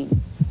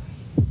vaccine.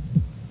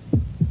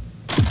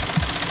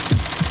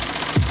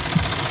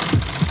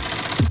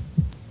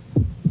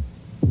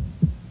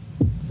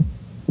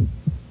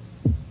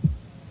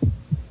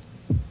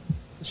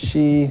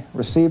 She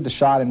received a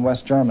shot in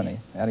West Germany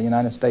at a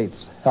United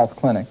States health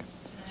clinic,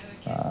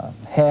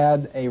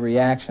 had a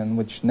reaction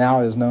which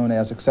now is known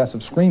as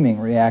excessive screaming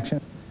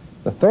reaction.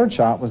 The third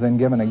shot was then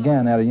given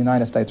again at a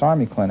United States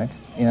Army clinic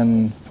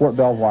in Fort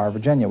Belvoir,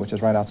 Virginia, which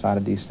is right outside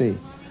of D.C.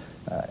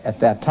 At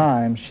that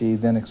time, she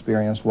then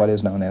experienced what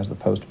is known as the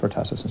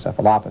post-pertussis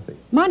encephalopathy.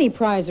 Monty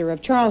Prizer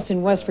of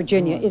Charleston, West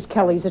Virginia, is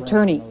Kelly's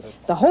attorney.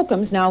 The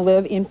Holcombs now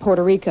live in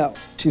Puerto Rico.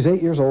 She's 8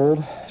 years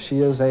old. She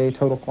is a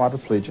total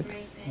quadriplegic.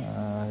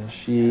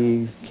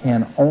 She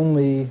can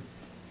only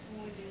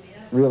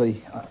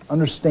really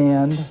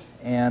understand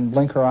and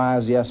blink her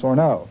eyes yes or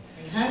no. Are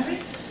you hungry?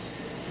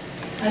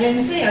 I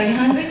didn't see. Are you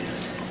hungry?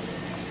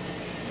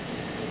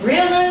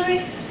 Real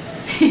hungry?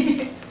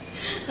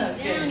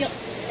 Down,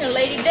 your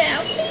lady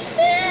down. Please,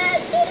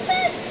 fast, do the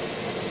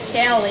best.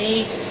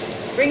 Kelly,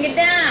 bring it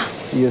down.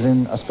 She is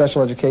in a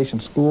special education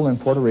school in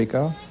Puerto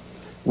Rico.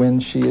 When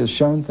she is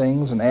shown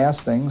things and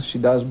asked things, she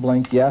does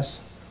blink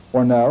yes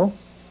or no.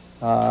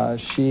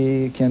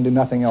 She can do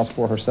nothing else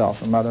for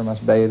herself. Her mother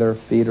must bathe her,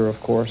 feed her, of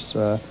course.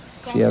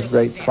 She has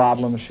great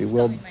problems. She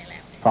will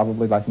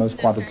probably, like most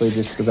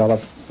quadriplegics,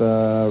 develop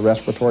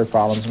respiratory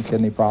problems and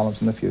kidney problems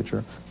in the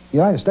future. The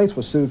United States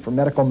was sued for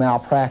medical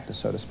malpractice,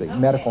 so to speak,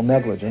 medical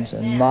negligence,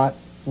 and not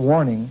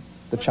warning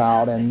the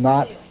child and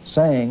not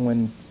saying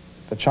when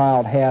the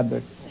child had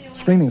the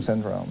screaming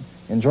syndrome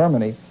in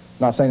Germany,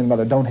 not saying to the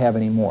mother, don't have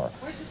any more.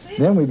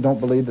 Then we don't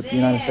believe that the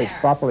United States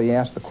properly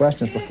asked the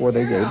questions before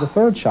they gave the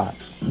third shot.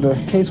 The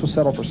case was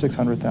settled for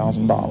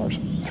 $600,000.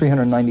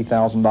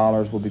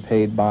 $390,000 will be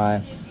paid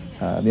by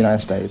the United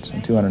States,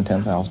 and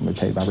 $210,000 will be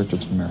paid by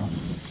Richardson, Maryland.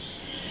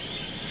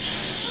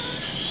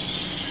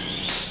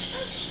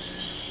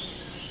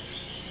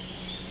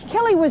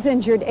 Kelly was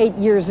injured 8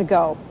 years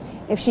ago.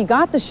 If she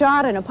got the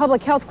shot in a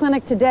public health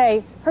clinic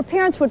today, her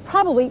parents would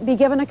probably be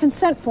given a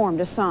consent form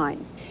to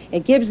sign.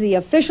 It gives the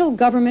official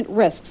government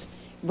risks.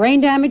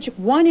 Brain damage,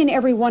 1 in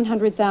every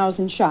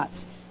 100,000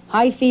 shots.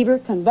 High fever,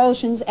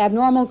 convulsions,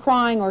 abnormal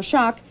crying or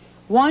shock,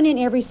 1 in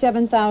every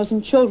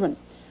 7,000 children.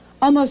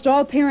 Almost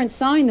all parents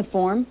sign the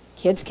form.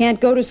 Kids can't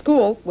go to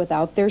school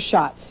without their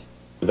shots.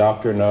 The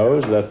doctor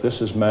knows that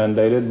this is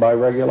mandated by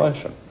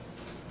regulation.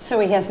 So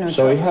he has no choice.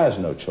 So he has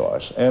no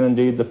choice, and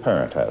indeed the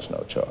parent has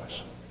no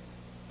choice.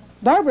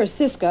 Barbara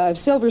Siska of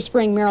Silver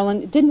Spring,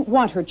 Maryland, didn't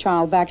want her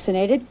child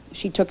vaccinated.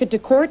 She took it to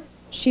court.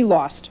 She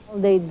lost.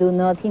 They do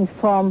not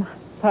inform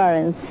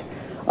parents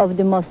of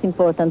the most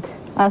important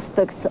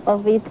aspects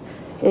of it,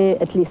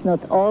 at least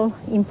not all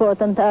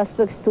important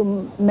aspects,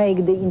 to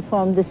make the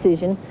informed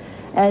decision.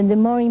 And the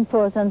more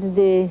important,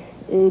 the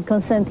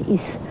consent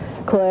is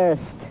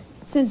coerced.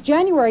 Since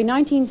January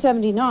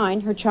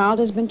 1979, her child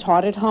has been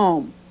taught at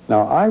home.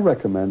 Now, I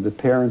recommend that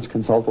parents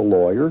consult a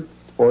lawyer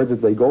or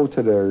that they go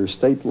to their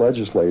state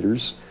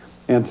legislators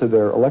and to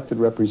their elected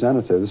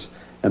representatives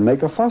and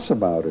make a fuss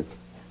about it.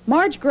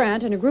 Marge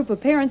Grant and a group of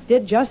parents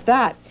did just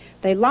that.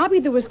 They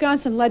lobbied the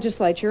Wisconsin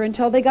legislature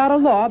until they got a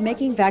law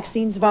making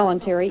vaccines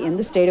voluntary in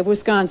the state of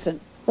Wisconsin.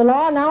 The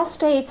law now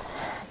states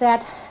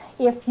that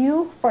if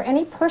you, for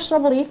any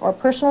personal belief or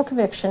personal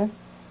conviction,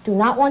 do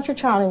not want your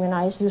child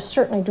immunized, you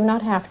certainly do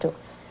not have to.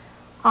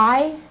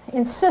 I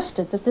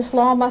insisted that this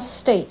law must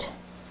state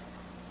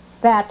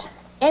that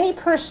any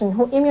person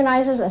who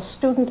immunizes a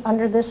student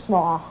under this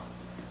law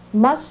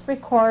must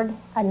record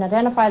and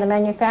identify the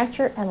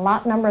manufacturer and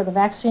lot number of the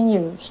vaccine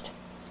used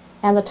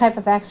and the type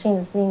of vaccine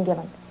is being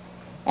given.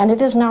 And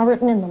it is now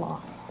written in the law.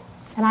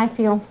 And I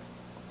feel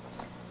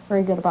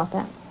very good about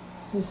that.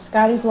 Is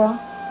Scotty's law?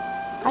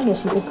 I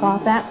guess you could call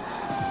it that.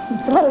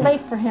 It's a little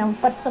late for him,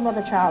 but some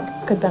other child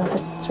could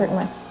benefit,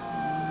 certainly.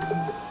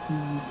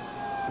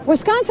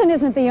 Wisconsin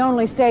isn't the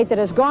only state that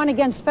has gone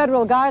against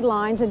federal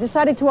guidelines and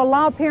decided to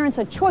allow parents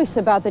a choice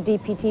about the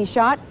DPT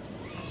shot.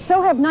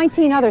 So have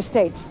 19 other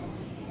states.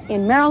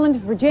 In Maryland,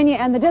 Virginia,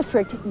 and the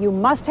district, you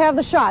must have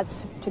the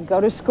shots to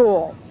go to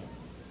school.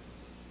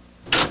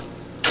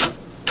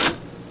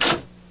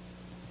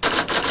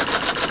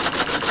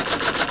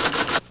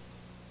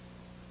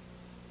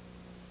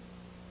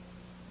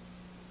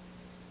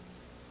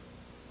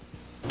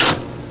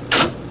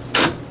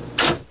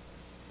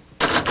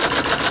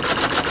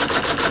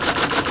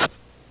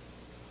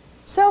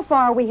 So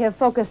far, we have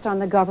focused on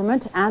the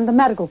government and the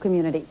medical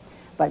community.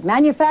 But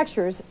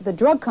manufacturers, the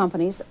drug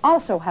companies,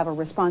 also have a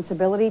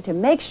responsibility to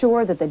make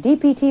sure that the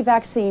DPT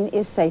vaccine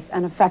is safe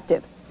and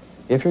effective.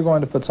 If you're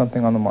going to put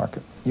something on the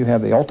market, you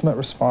have the ultimate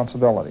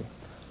responsibility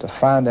to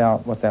find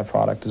out what that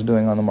product is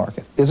doing on the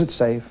market. Is it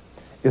safe?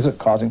 Is it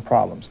causing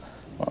problems?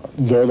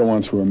 They're the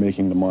ones who are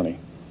making the money.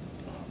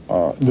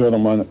 They're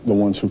the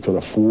ones who could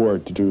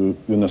afford to do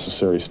the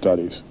necessary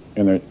studies,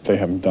 and they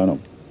haven't done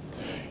them.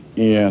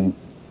 And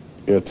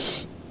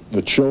it's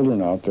the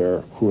children out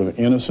there who are the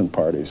innocent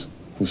parties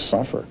who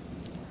suffer.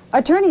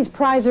 Attorneys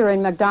Prizer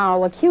and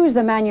McDowell accuse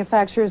the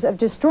manufacturers of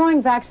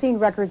destroying vaccine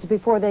records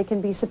before they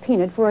can be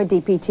subpoenaed for a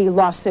DPT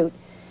lawsuit.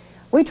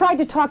 We tried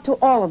to talk to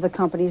all of the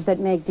companies that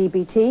make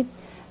DPT,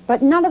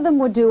 but none of them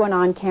would do an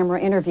on-camera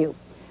interview.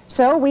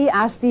 So we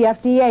asked the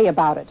FDA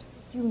about it.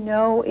 Do you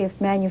know if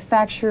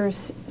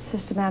manufacturers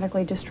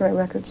systematically destroy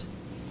records?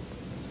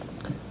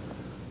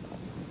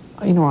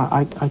 You know,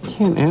 I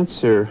can't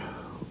answer.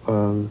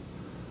 I'm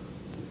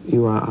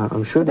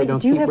sure they don't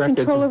keep records. Do you have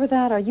control over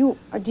that?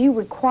 Do you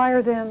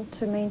require them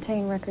to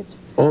maintain records?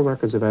 All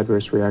records of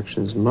adverse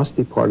reactions must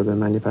be part of the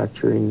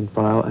manufacturing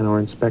file and are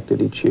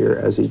inspected each year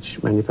as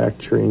each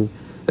manufacturing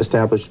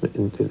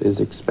establishment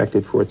is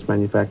expected for its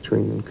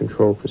manufacturing and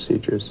control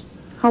procedures.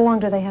 How long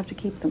do they have to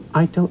keep them?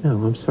 I don't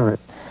know. I'm sorry.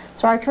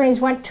 So our attorneys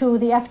went to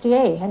the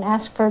FDA and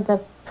asked for the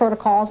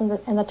protocols and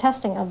the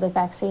testing of the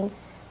vaccine,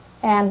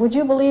 And would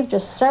you believe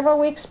just several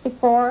weeks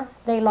before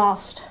they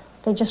lost,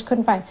 they just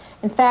couldn't find.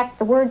 In fact,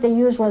 the word they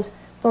used was,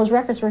 those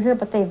records were here,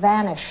 but they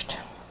vanished.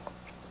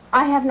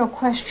 I have no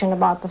question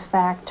about the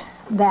fact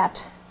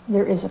that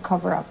there is a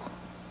cover-up.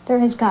 There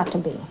has got to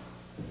be.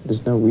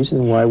 There's no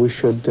reason why we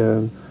should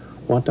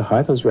want to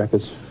hide those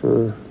records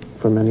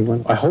from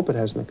anyone. I hope it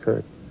hasn't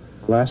occurred.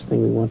 The last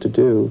thing we want to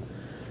do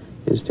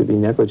is to be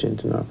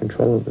negligent in our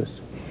control of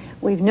this.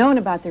 We've known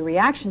about the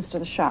reactions to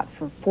the shot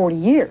for 40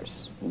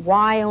 years.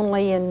 Why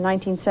only in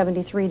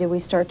 1973 did we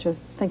start to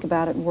think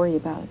about it and worry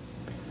about it?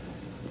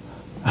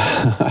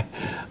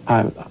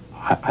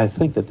 I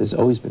think that there's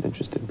always been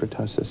interest in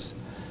pertussis,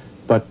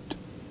 but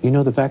you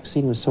know, the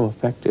vaccine was so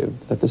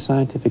effective that the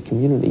scientific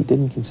community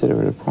didn't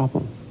consider it a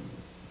problem.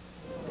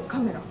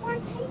 Come here.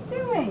 What's he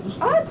doing?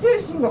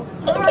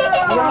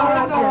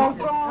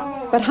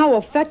 But how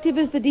effective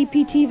is the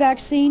DPT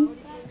vaccine?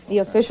 The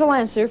official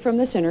answer from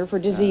the Center for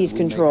Disease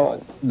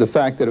Control. The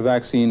fact that a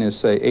vaccine is,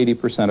 say,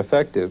 80%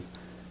 effective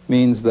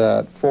means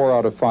that 4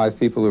 out of 5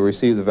 people who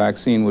receive the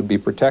vaccine would be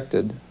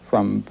protected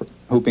from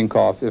whooping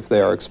cough if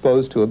they are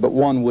exposed to it, but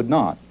 1 would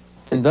not.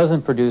 It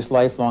doesn't produce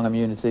lifelong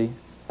immunity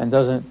and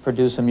doesn't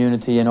produce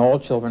immunity in all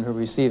children who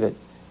receive it.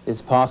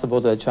 It's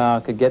possible that a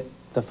child could get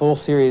the full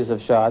series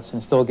of shots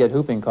and still get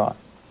whooping cough.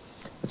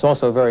 It's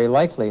also very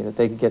likely that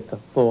they could get the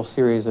full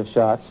series of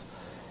shots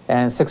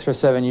and 6 or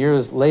 7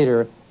 years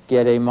later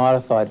get a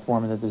modified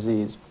form of the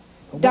disease.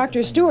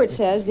 Dr. Stewart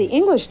says the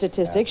English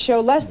statistics show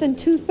less than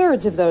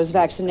 2/3 of those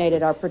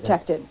vaccinated are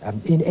protected.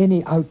 In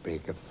any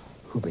outbreak of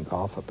whooping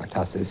cough or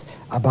pertussis,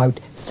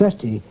 about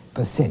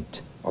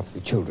 30% of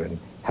the children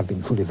have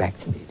been fully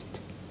vaccinated.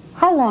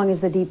 How long is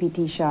the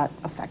DPT shot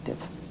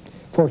effective?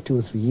 For 2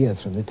 or 3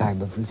 years from the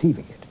time of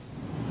receiving it.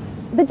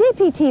 The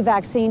DPT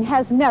vaccine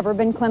has never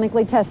been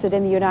clinically tested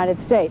in the United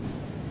States.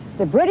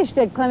 The British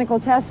did clinical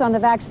tests on the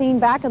vaccine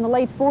back in the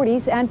late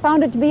 40s and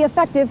found it to be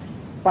effective,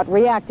 but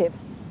reactive.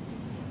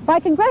 By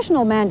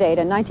congressional mandate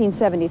in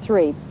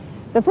 1973,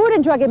 the Food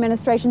and Drug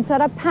Administration set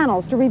up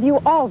panels to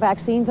review all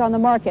vaccines on the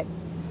market.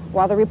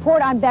 While the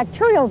report on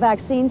bacterial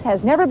vaccines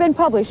has never been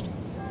published,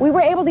 we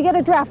were able to get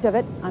a draft of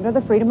it under the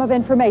Freedom of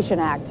Information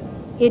Act.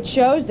 It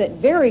shows that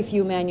very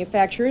few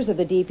manufacturers of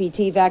the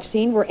DPT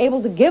vaccine were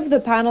able to give the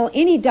panel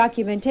any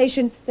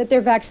documentation that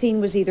their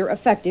vaccine was either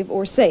effective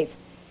or safe.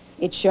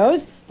 It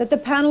shows that the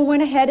panel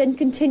went ahead and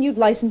continued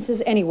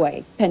licenses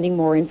anyway, pending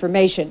more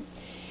information.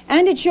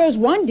 And it shows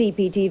one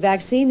DPT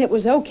vaccine that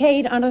was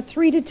okayed on a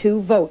 3-2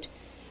 vote.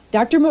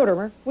 Dr.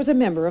 Mortimer was a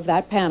member of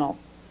that panel.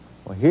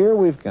 Well, here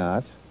we've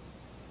got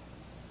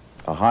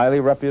a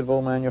highly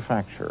reputable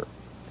manufacturer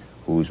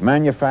whose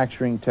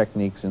manufacturing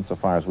techniques,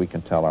 insofar as we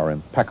can tell, are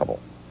impeccable,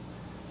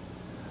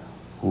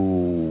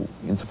 who,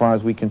 insofar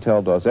as we can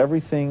tell, does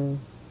everything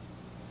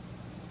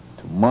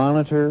to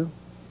monitor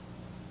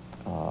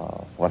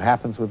what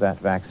happens with that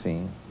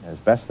vaccine as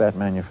best that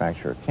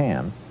manufacturer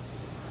can,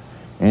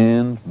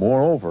 and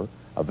moreover,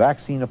 a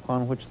vaccine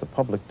upon which the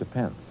public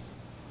depends.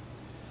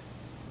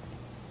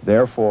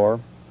 Therefore,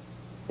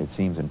 it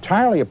seems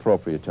entirely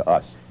appropriate to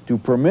us to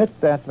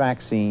permit that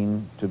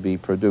vaccine to be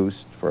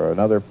produced for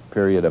another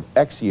period of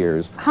X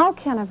years. How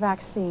can a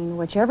vaccine,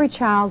 which every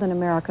child in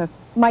America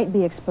might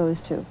be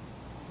exposed to,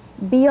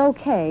 be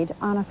okayed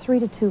on a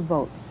 3-2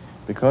 vote?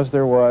 Because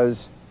there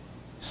was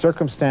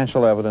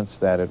circumstantial evidence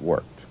that it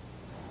worked.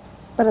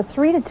 But a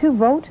 3-2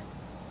 vote?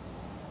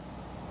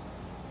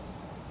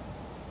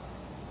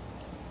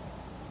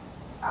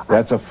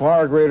 That's a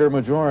far greater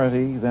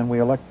majority than we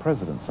elect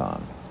presidents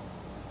on.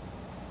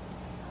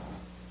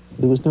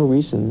 There was no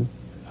reason,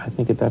 I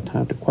think, at that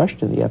time to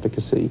question the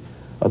efficacy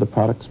of the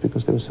products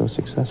because they were so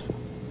successful.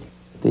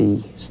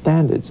 The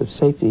standards of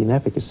safety and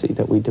efficacy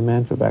that we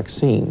demand for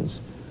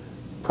vaccines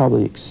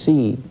probably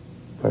exceed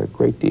by a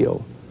great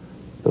deal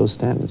those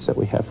standards that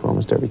we have for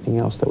almost everything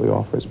else that we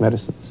offer as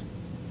medicines.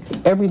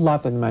 Every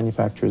lot that the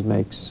manufacturer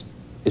makes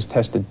is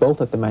tested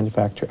both at the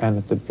manufacturer and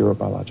at the Bureau of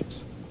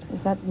Biologics.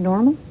 Is that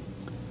normal?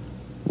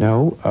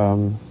 No,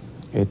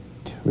 it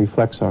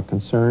reflects our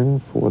concern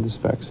for this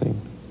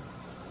vaccine.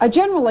 A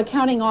General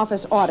Accounting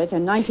Office audit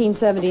in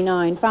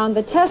 1979 found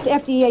the test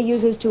FDA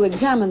uses to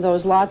examine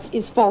those lots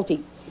is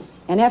faulty.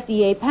 An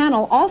FDA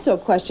panel also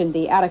questioned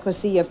the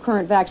adequacy of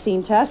current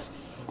vaccine tests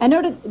and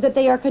noted that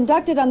they are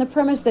conducted on the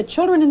premise that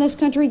children in this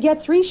country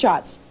get 3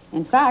 shots.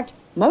 In fact,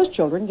 most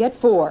children get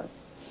 4.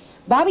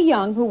 Bobby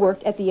Young, who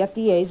worked at the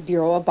FDA's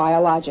Bureau of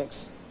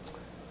Biologics.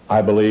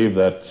 I believe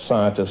that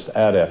scientists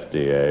at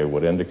FDA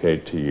would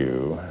indicate to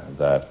you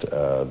that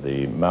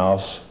the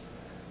mouse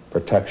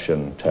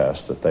protection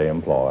test that they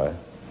employ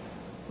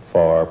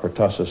for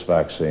pertussis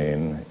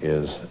vaccine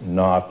is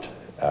not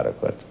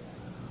adequate.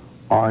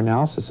 Our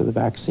analysis of the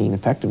vaccine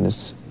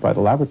effectiveness by the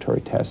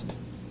laboratory test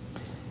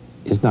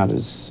is not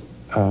as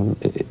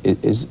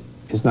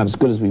is not as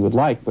good as we would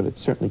like, but it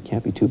certainly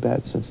can't be too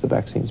bad since the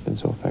vaccine's been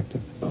so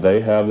effective.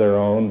 They have their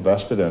own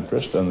vested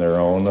interest and their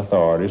own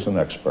authorities and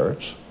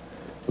experts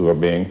who are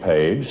being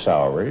paid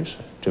salaries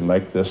to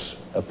make this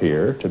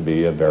appear to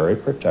be a very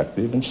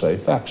protective and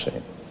safe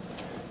vaccine.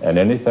 And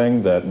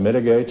anything that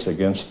mitigates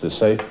against the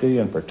safety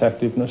and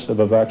protectiveness of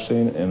a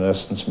vaccine, in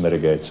essence,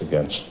 mitigates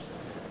against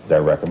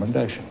their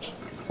recommendations.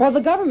 While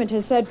the government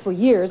has said for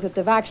years that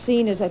the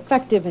vaccine is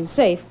effective and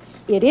safe,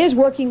 it is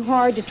working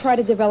hard to try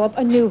to develop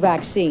a new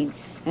vaccine.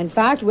 In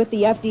fact, with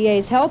the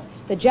FDA's help,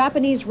 the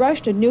Japanese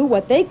rushed a new,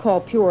 what they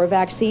call pure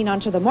vaccine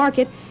onto the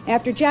market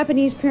after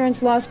Japanese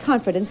parents lost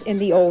confidence in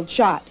the old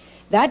shot.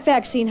 That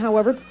vaccine,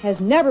 however,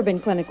 has never been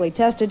clinically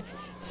tested,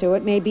 so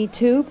it may be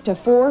 2 to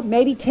 4,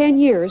 maybe 10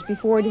 years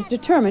before it is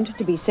determined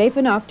to be safe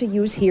enough to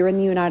use here in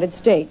the United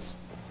States.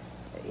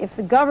 If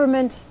the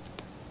government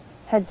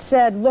had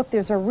said, look,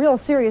 there's a real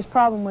serious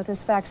problem with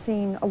this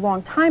vaccine a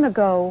long time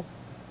ago,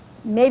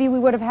 maybe we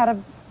would have had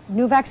a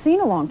new vaccine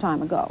a long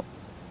time ago.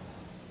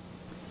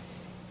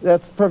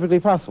 That's perfectly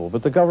possible,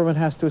 but the government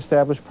has to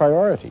establish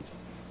priorities.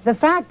 The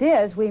fact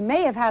is, we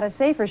may have had a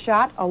safer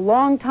shot a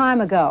long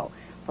time ago.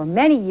 For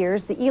many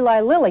years, the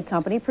Eli Lilly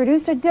company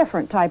produced a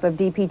different type of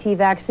DPT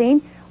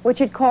vaccine,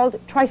 which it called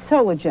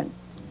Trisologen.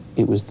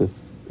 It was the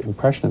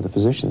impression of the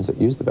physicians that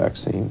used the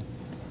vaccine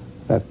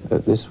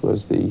that this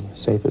was the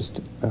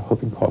safest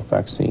whooping cough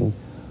vaccine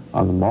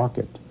on the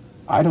market.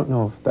 I don't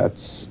know if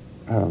that's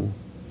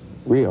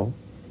real.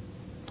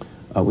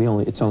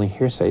 It's only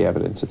hearsay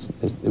evidence.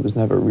 It was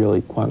never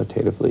really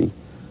quantitatively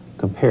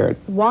compared.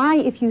 Why,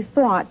 if you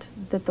thought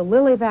that the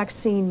Lilly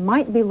vaccine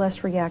might be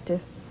less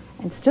reactive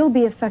and still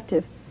be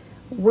effective,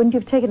 wouldn't you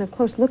have taken a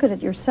close look at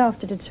it yourself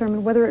to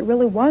determine whether it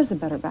really was a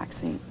better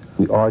vaccine?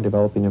 We are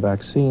developing a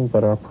vaccine,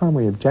 but our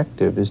primary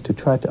objective is to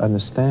try to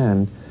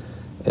understand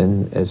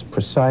in as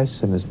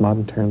precise and as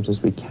modern terms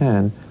as we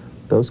can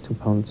those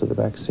components of the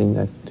vaccine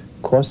that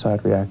cause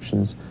side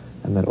reactions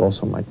and that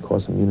also might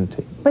cause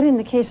immunity. But in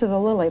the case of the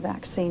Lilly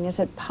vaccine, is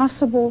it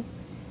possible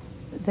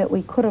that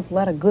we could have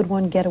let a good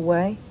one get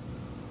away?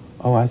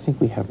 Oh, I think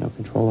we have no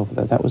control over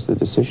that. That was the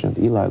decision of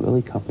the Eli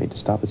Lilly company to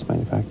stop its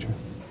manufacture.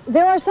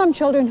 There are some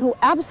children who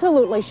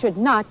absolutely should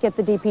not get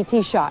the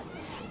DPT shot.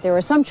 There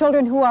are some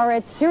children who are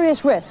at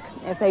serious risk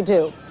if they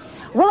do.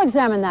 We'll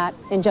examine that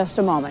in just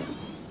a moment.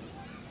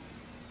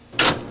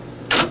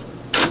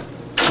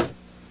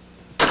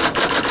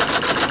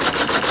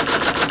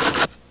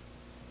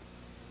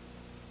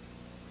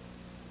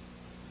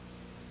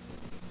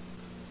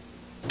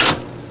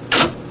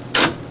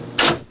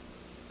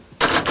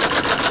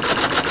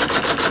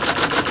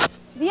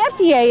 The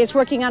FDA is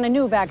working on a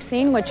new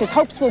vaccine, which it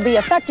hopes will be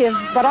effective,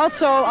 but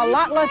also a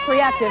lot less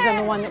reactive than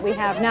the one that we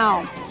have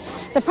now.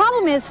 The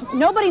problem is,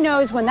 nobody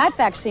knows when that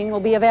vaccine will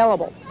be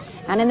available.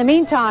 And in the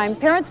meantime,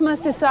 parents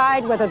must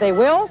decide whether they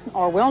will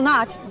or will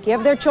not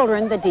give their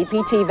children the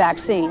DPT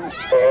vaccine.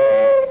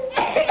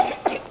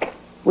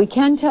 We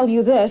can tell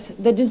you this,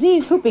 the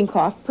disease whooping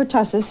cough,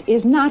 pertussis,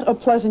 is not a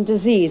pleasant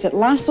disease. It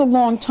lasts a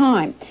long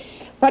time.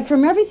 But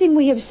from everything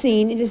we have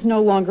seen, it is no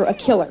longer a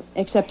killer,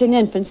 except in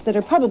infants that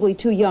are probably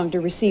too young to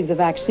receive the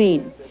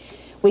vaccine.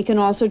 We can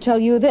also tell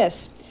you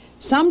this,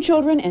 some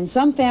children and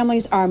some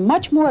families are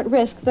much more at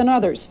risk than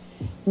others.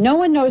 No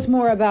one knows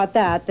more about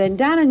that than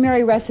Dan and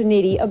Mary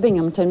Resiniti of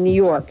Binghamton, New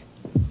York.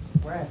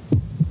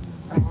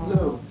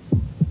 Hello.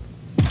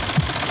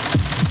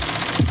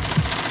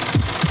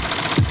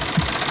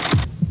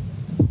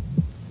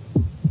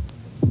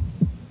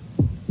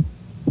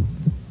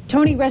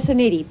 Tony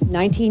Resiniti,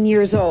 19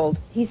 years old.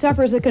 He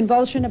suffers a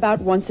convulsion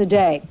about once a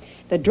day.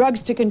 The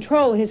drugs to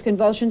control his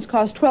convulsions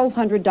cost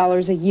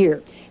 $1,200 a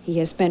year. He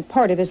has spent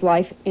part of his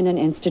life in an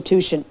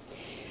institution.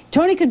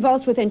 Tony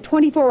convulsed within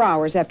 24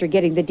 hours after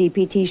getting the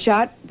DPT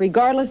shot.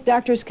 Regardless,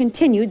 doctors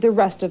continued the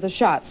rest of the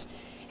shots.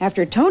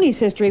 After Tony's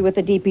history with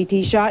the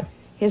DPT shot,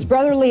 his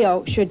brother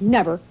Leo should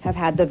never have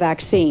had the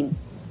vaccine.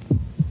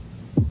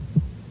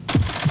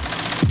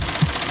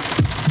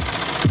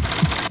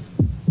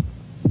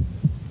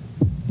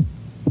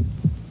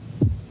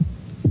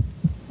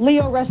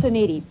 Leo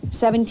Resiniti,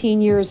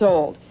 17 years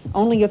old.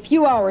 Only a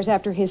few hours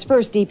after his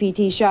first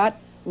DPT shot,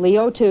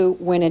 Leo, too,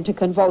 went into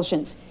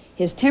convulsions.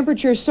 His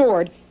temperature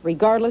soared.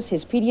 Regardless,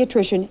 his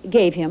pediatrician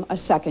gave him a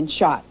second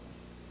shot.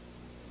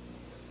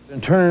 In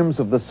terms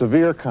of the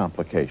severe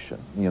complication,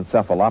 the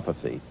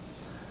encephalopathy,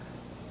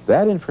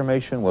 that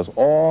information was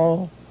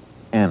all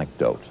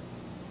anecdote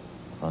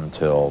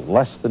until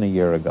less than a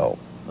year ago,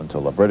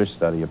 until a British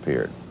study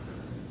appeared.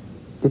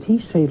 Did he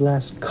say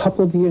last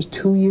couple of years,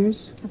 2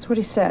 years? That's what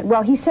he said.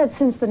 Well, he said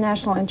since the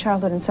National and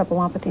Childhood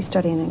Encephalopathy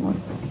study in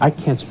England. I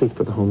can't speak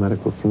for the whole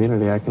medical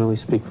community. I can only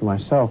speak for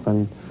myself,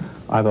 and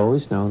I've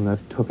always known that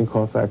whooping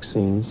cough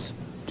vaccines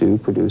do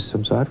produce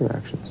some side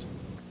reactions.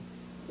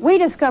 We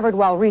discovered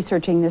while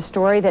researching this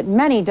story that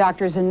many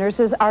doctors and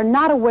nurses are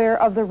not aware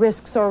of the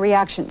risks or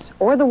reactions,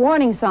 or the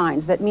warning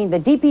signs that mean the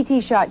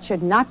DPT shot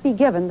should not be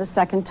given the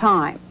second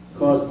time.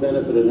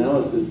 Cost-benefit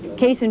analysis.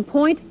 Case in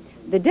point,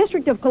 the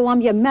District of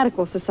Columbia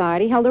Medical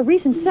Society held a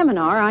recent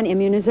seminar on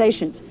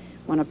immunizations.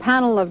 When a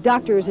panel of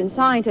doctors and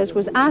scientists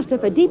was asked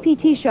if a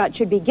DPT shot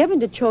should be given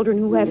to children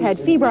who have had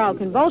febrile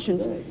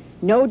convulsions,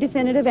 no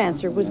definitive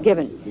answer was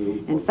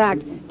given. In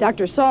fact,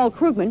 Dr. Saul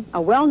Krugman, a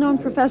well-known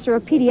professor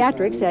of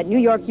pediatrics at New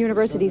York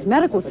University's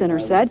Medical Center,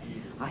 said,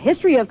 A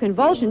history of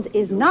convulsions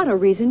is not a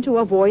reason to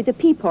avoid the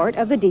P part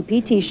of the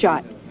DPT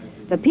shot.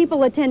 The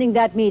people attending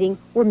that meeting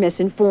were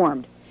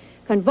misinformed.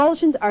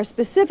 Convulsions are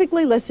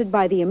specifically listed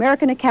by the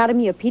American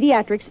Academy of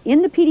Pediatrics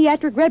in the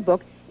Pediatric Red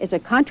Book as a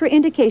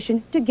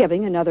contraindication to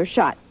giving another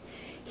shot.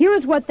 Here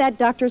is what that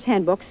doctor's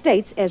handbook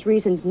states as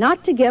reasons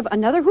not to give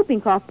another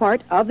whooping cough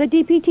part of the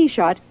DPT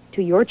shot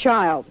to your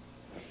child.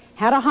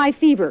 Had a high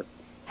fever,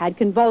 had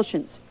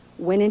convulsions,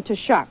 went into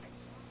shock,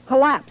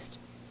 collapsed,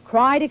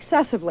 cried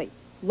excessively,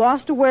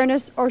 lost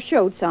awareness, or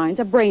showed signs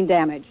of brain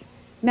damage.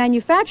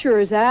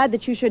 Manufacturers add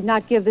that you should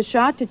not give the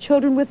shot to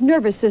children with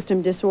nervous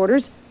system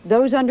disorders,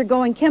 those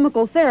undergoing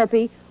chemical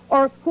therapy,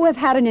 or who have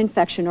had an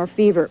infection or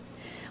fever.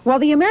 While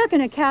the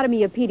American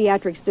Academy of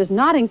Pediatrics does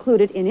not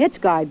include it in its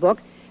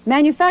guidebook,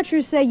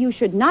 manufacturers say you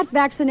should not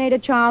vaccinate a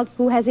child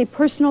who has a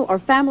personal or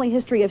family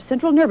history of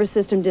central nervous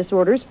system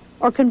disorders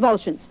or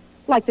convulsions,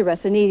 like the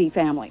Resiniti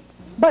family.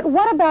 But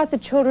what about the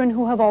children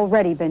who have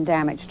already been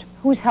damaged?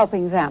 Who's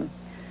helping them?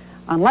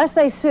 Unless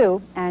they sue,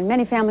 and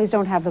many families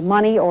don't have the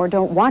money or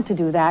don't want to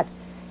do that,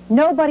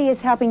 nobody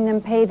is helping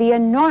them pay the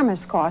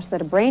enormous cost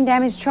that a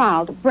brain-damaged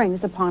child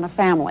brings upon a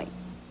family.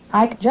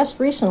 I just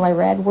recently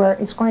read where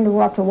it's going to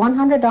go up to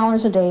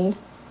 $100 a day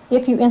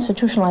if you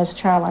institutionalize a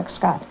child like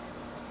Scott.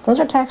 Those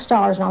are tax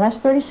dollars now. That's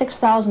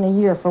 $36,000 a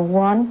year for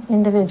one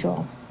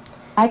individual.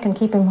 I can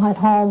keep him at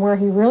home where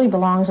he really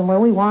belongs and where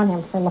we want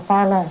him for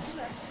far less.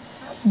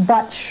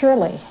 But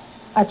surely,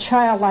 a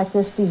child like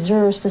this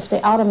deserves to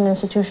stay out of an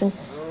institution,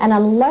 and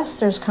unless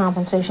there's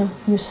compensation,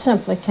 you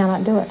simply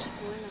cannot do it.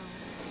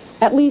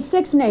 At least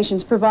 6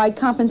 nations provide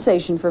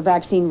compensation for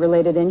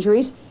vaccine-related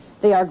injuries.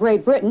 They are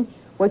Great Britain,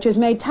 which has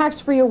made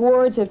tax-free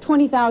awards of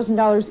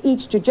 $20,000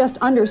 each to just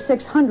under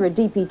 600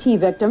 DPT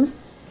victims,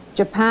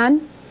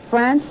 Japan,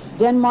 France,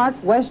 Denmark,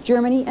 West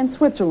Germany, and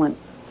Switzerland.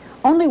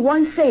 Only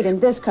one state in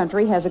this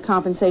country has a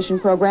compensation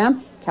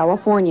program,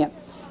 California.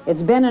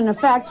 It's been in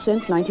effect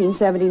since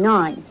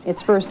 1979.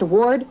 Its first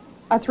award,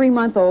 a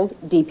 3-month-old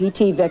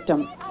DPT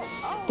victim.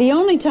 The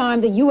only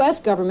time the U.S.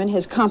 government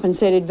has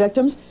compensated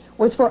victims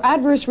was for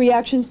adverse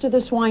reactions to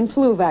the swine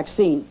flu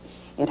vaccine.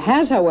 It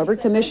has, however,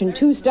 commissioned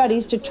 2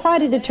 studies to try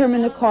to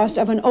determine the cost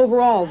of an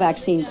overall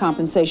vaccine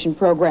compensation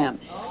program.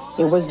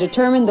 It was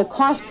determined the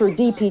cost per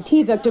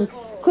DPT victim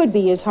could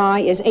be as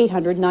high as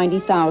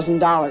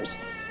 $890,000.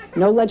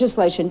 No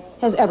legislation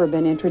has ever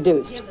been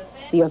introduced.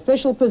 The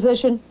official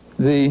position?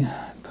 The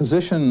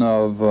position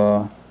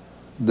of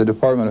the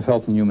Department of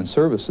Health and Human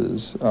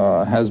Services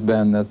has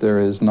been that there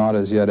is not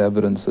as yet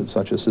evidence that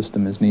such a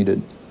system is needed.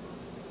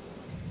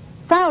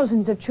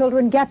 Thousands of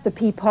children get the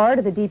P part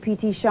of the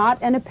DPT shot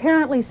and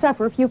apparently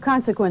suffer few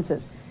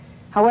consequences.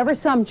 However,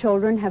 some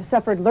children have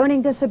suffered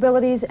learning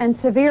disabilities and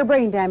severe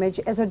brain damage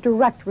as a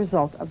direct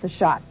result of the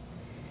shot.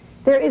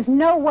 There is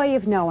no way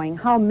of knowing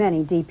how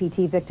many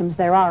DPT victims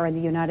there are in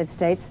the United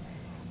States,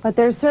 but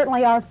there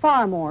certainly are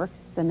far more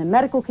than the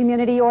medical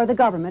community or the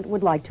government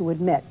would like to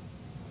admit.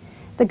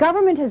 The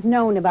government has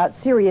known about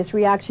serious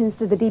reactions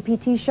to the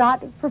DPT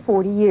shot for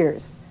 40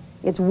 years.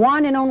 Its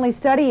one and only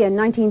study in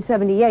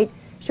 1978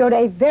 showed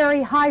a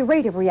very high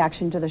rate of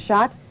reaction to the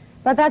shot,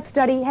 but that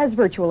study has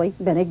virtually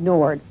been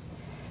ignored.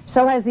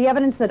 So has the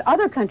evidence that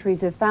other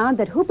countries have found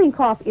that whooping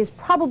cough is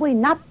probably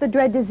not the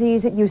dread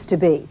disease it used to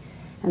be,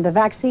 and the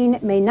vaccine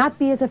may not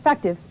be as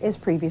effective as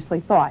previously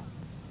thought.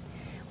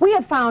 We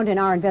have found in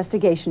our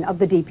investigation of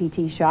the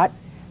DPT shot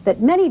that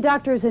many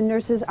doctors and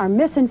nurses are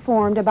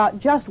misinformed about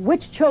just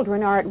which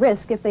children are at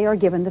risk if they are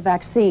given the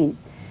vaccine.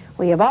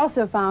 We have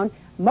also found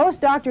most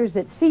doctors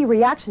that see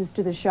reactions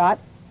to the shot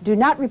do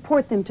not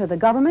report them to the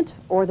government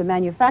or the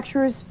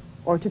manufacturers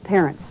or to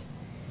parents.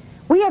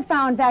 We have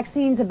found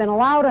vaccines have been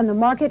allowed on the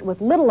market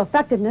with little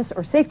effectiveness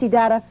or safety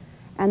data,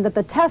 and that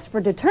the test for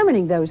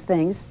determining those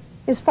things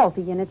is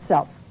faulty in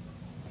itself.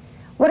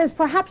 What is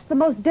perhaps the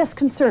most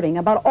disconcerting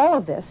about all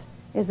of this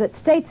is that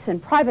states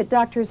and private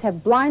doctors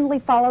have blindly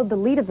followed the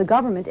lead of the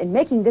government in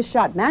making this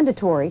shot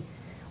mandatory,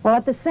 while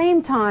at the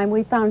same time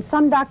we found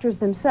some doctors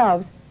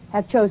themselves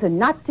have chosen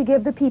not to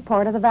give the P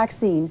part of the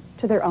vaccine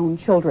to their own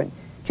children,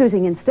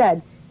 choosing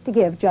instead to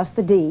give just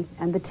the D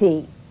and the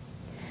T.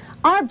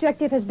 Our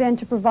objective has been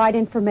to provide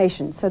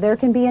information so there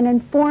can be an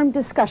informed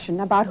discussion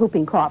about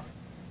whooping cough.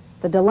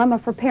 The dilemma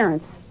for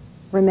parents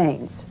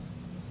remains.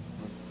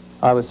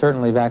 I would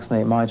certainly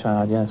vaccinate my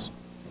child, yes.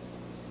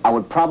 I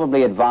would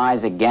probably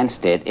advise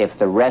against it if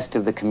the rest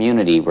of the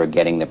community were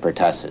getting the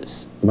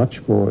pertussis.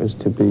 Much more is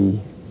to be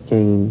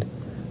gained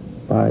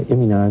by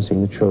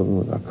immunizing the children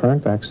with our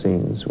current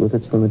vaccines with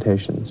its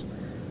limitations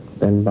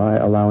than by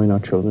allowing our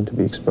children to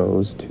be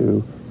exposed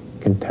to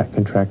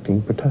contracting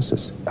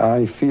pertussis.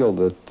 I feel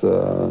that,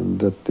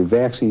 that the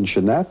vaccine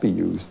should not be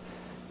used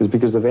is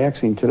because the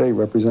vaccine today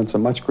represents a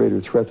much greater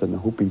threat than the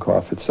whooping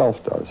cough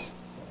itself does.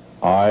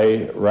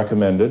 I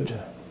recommended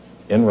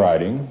in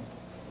writing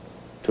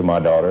to my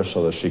daughter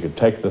so that she could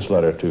take this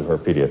letter to her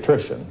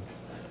pediatrician.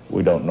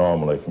 We don't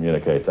normally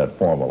communicate that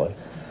formally.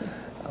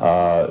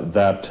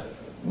 That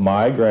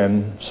my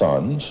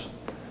grandsons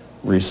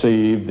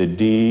receive the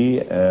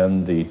D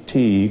and the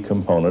T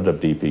component of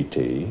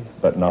DPT,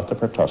 but not the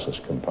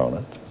pertussis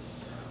component.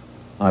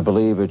 I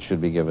believe it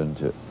should be given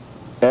to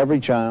every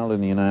child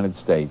in the United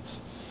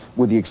States,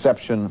 with the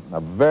exception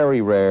of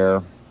very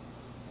rare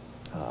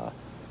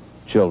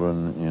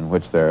children in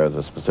which there is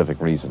a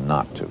specific reason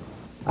not to.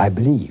 I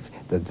believe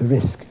that the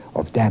risk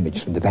of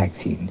damage from the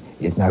vaccine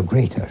is now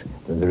greater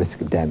than the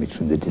risk of damage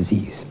from the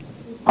disease.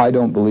 I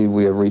don't believe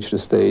we have reached a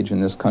stage in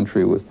this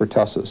country with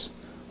pertussis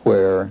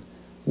where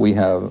we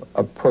have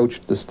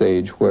approached the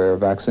stage where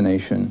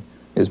vaccination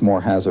is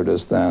more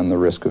hazardous than the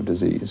risk of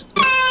disease.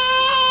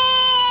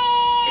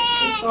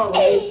 It's all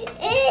right.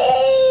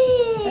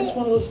 That's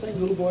one of those things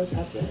little boys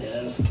have to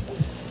have.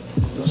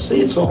 You'll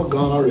see it's all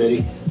gone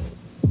already.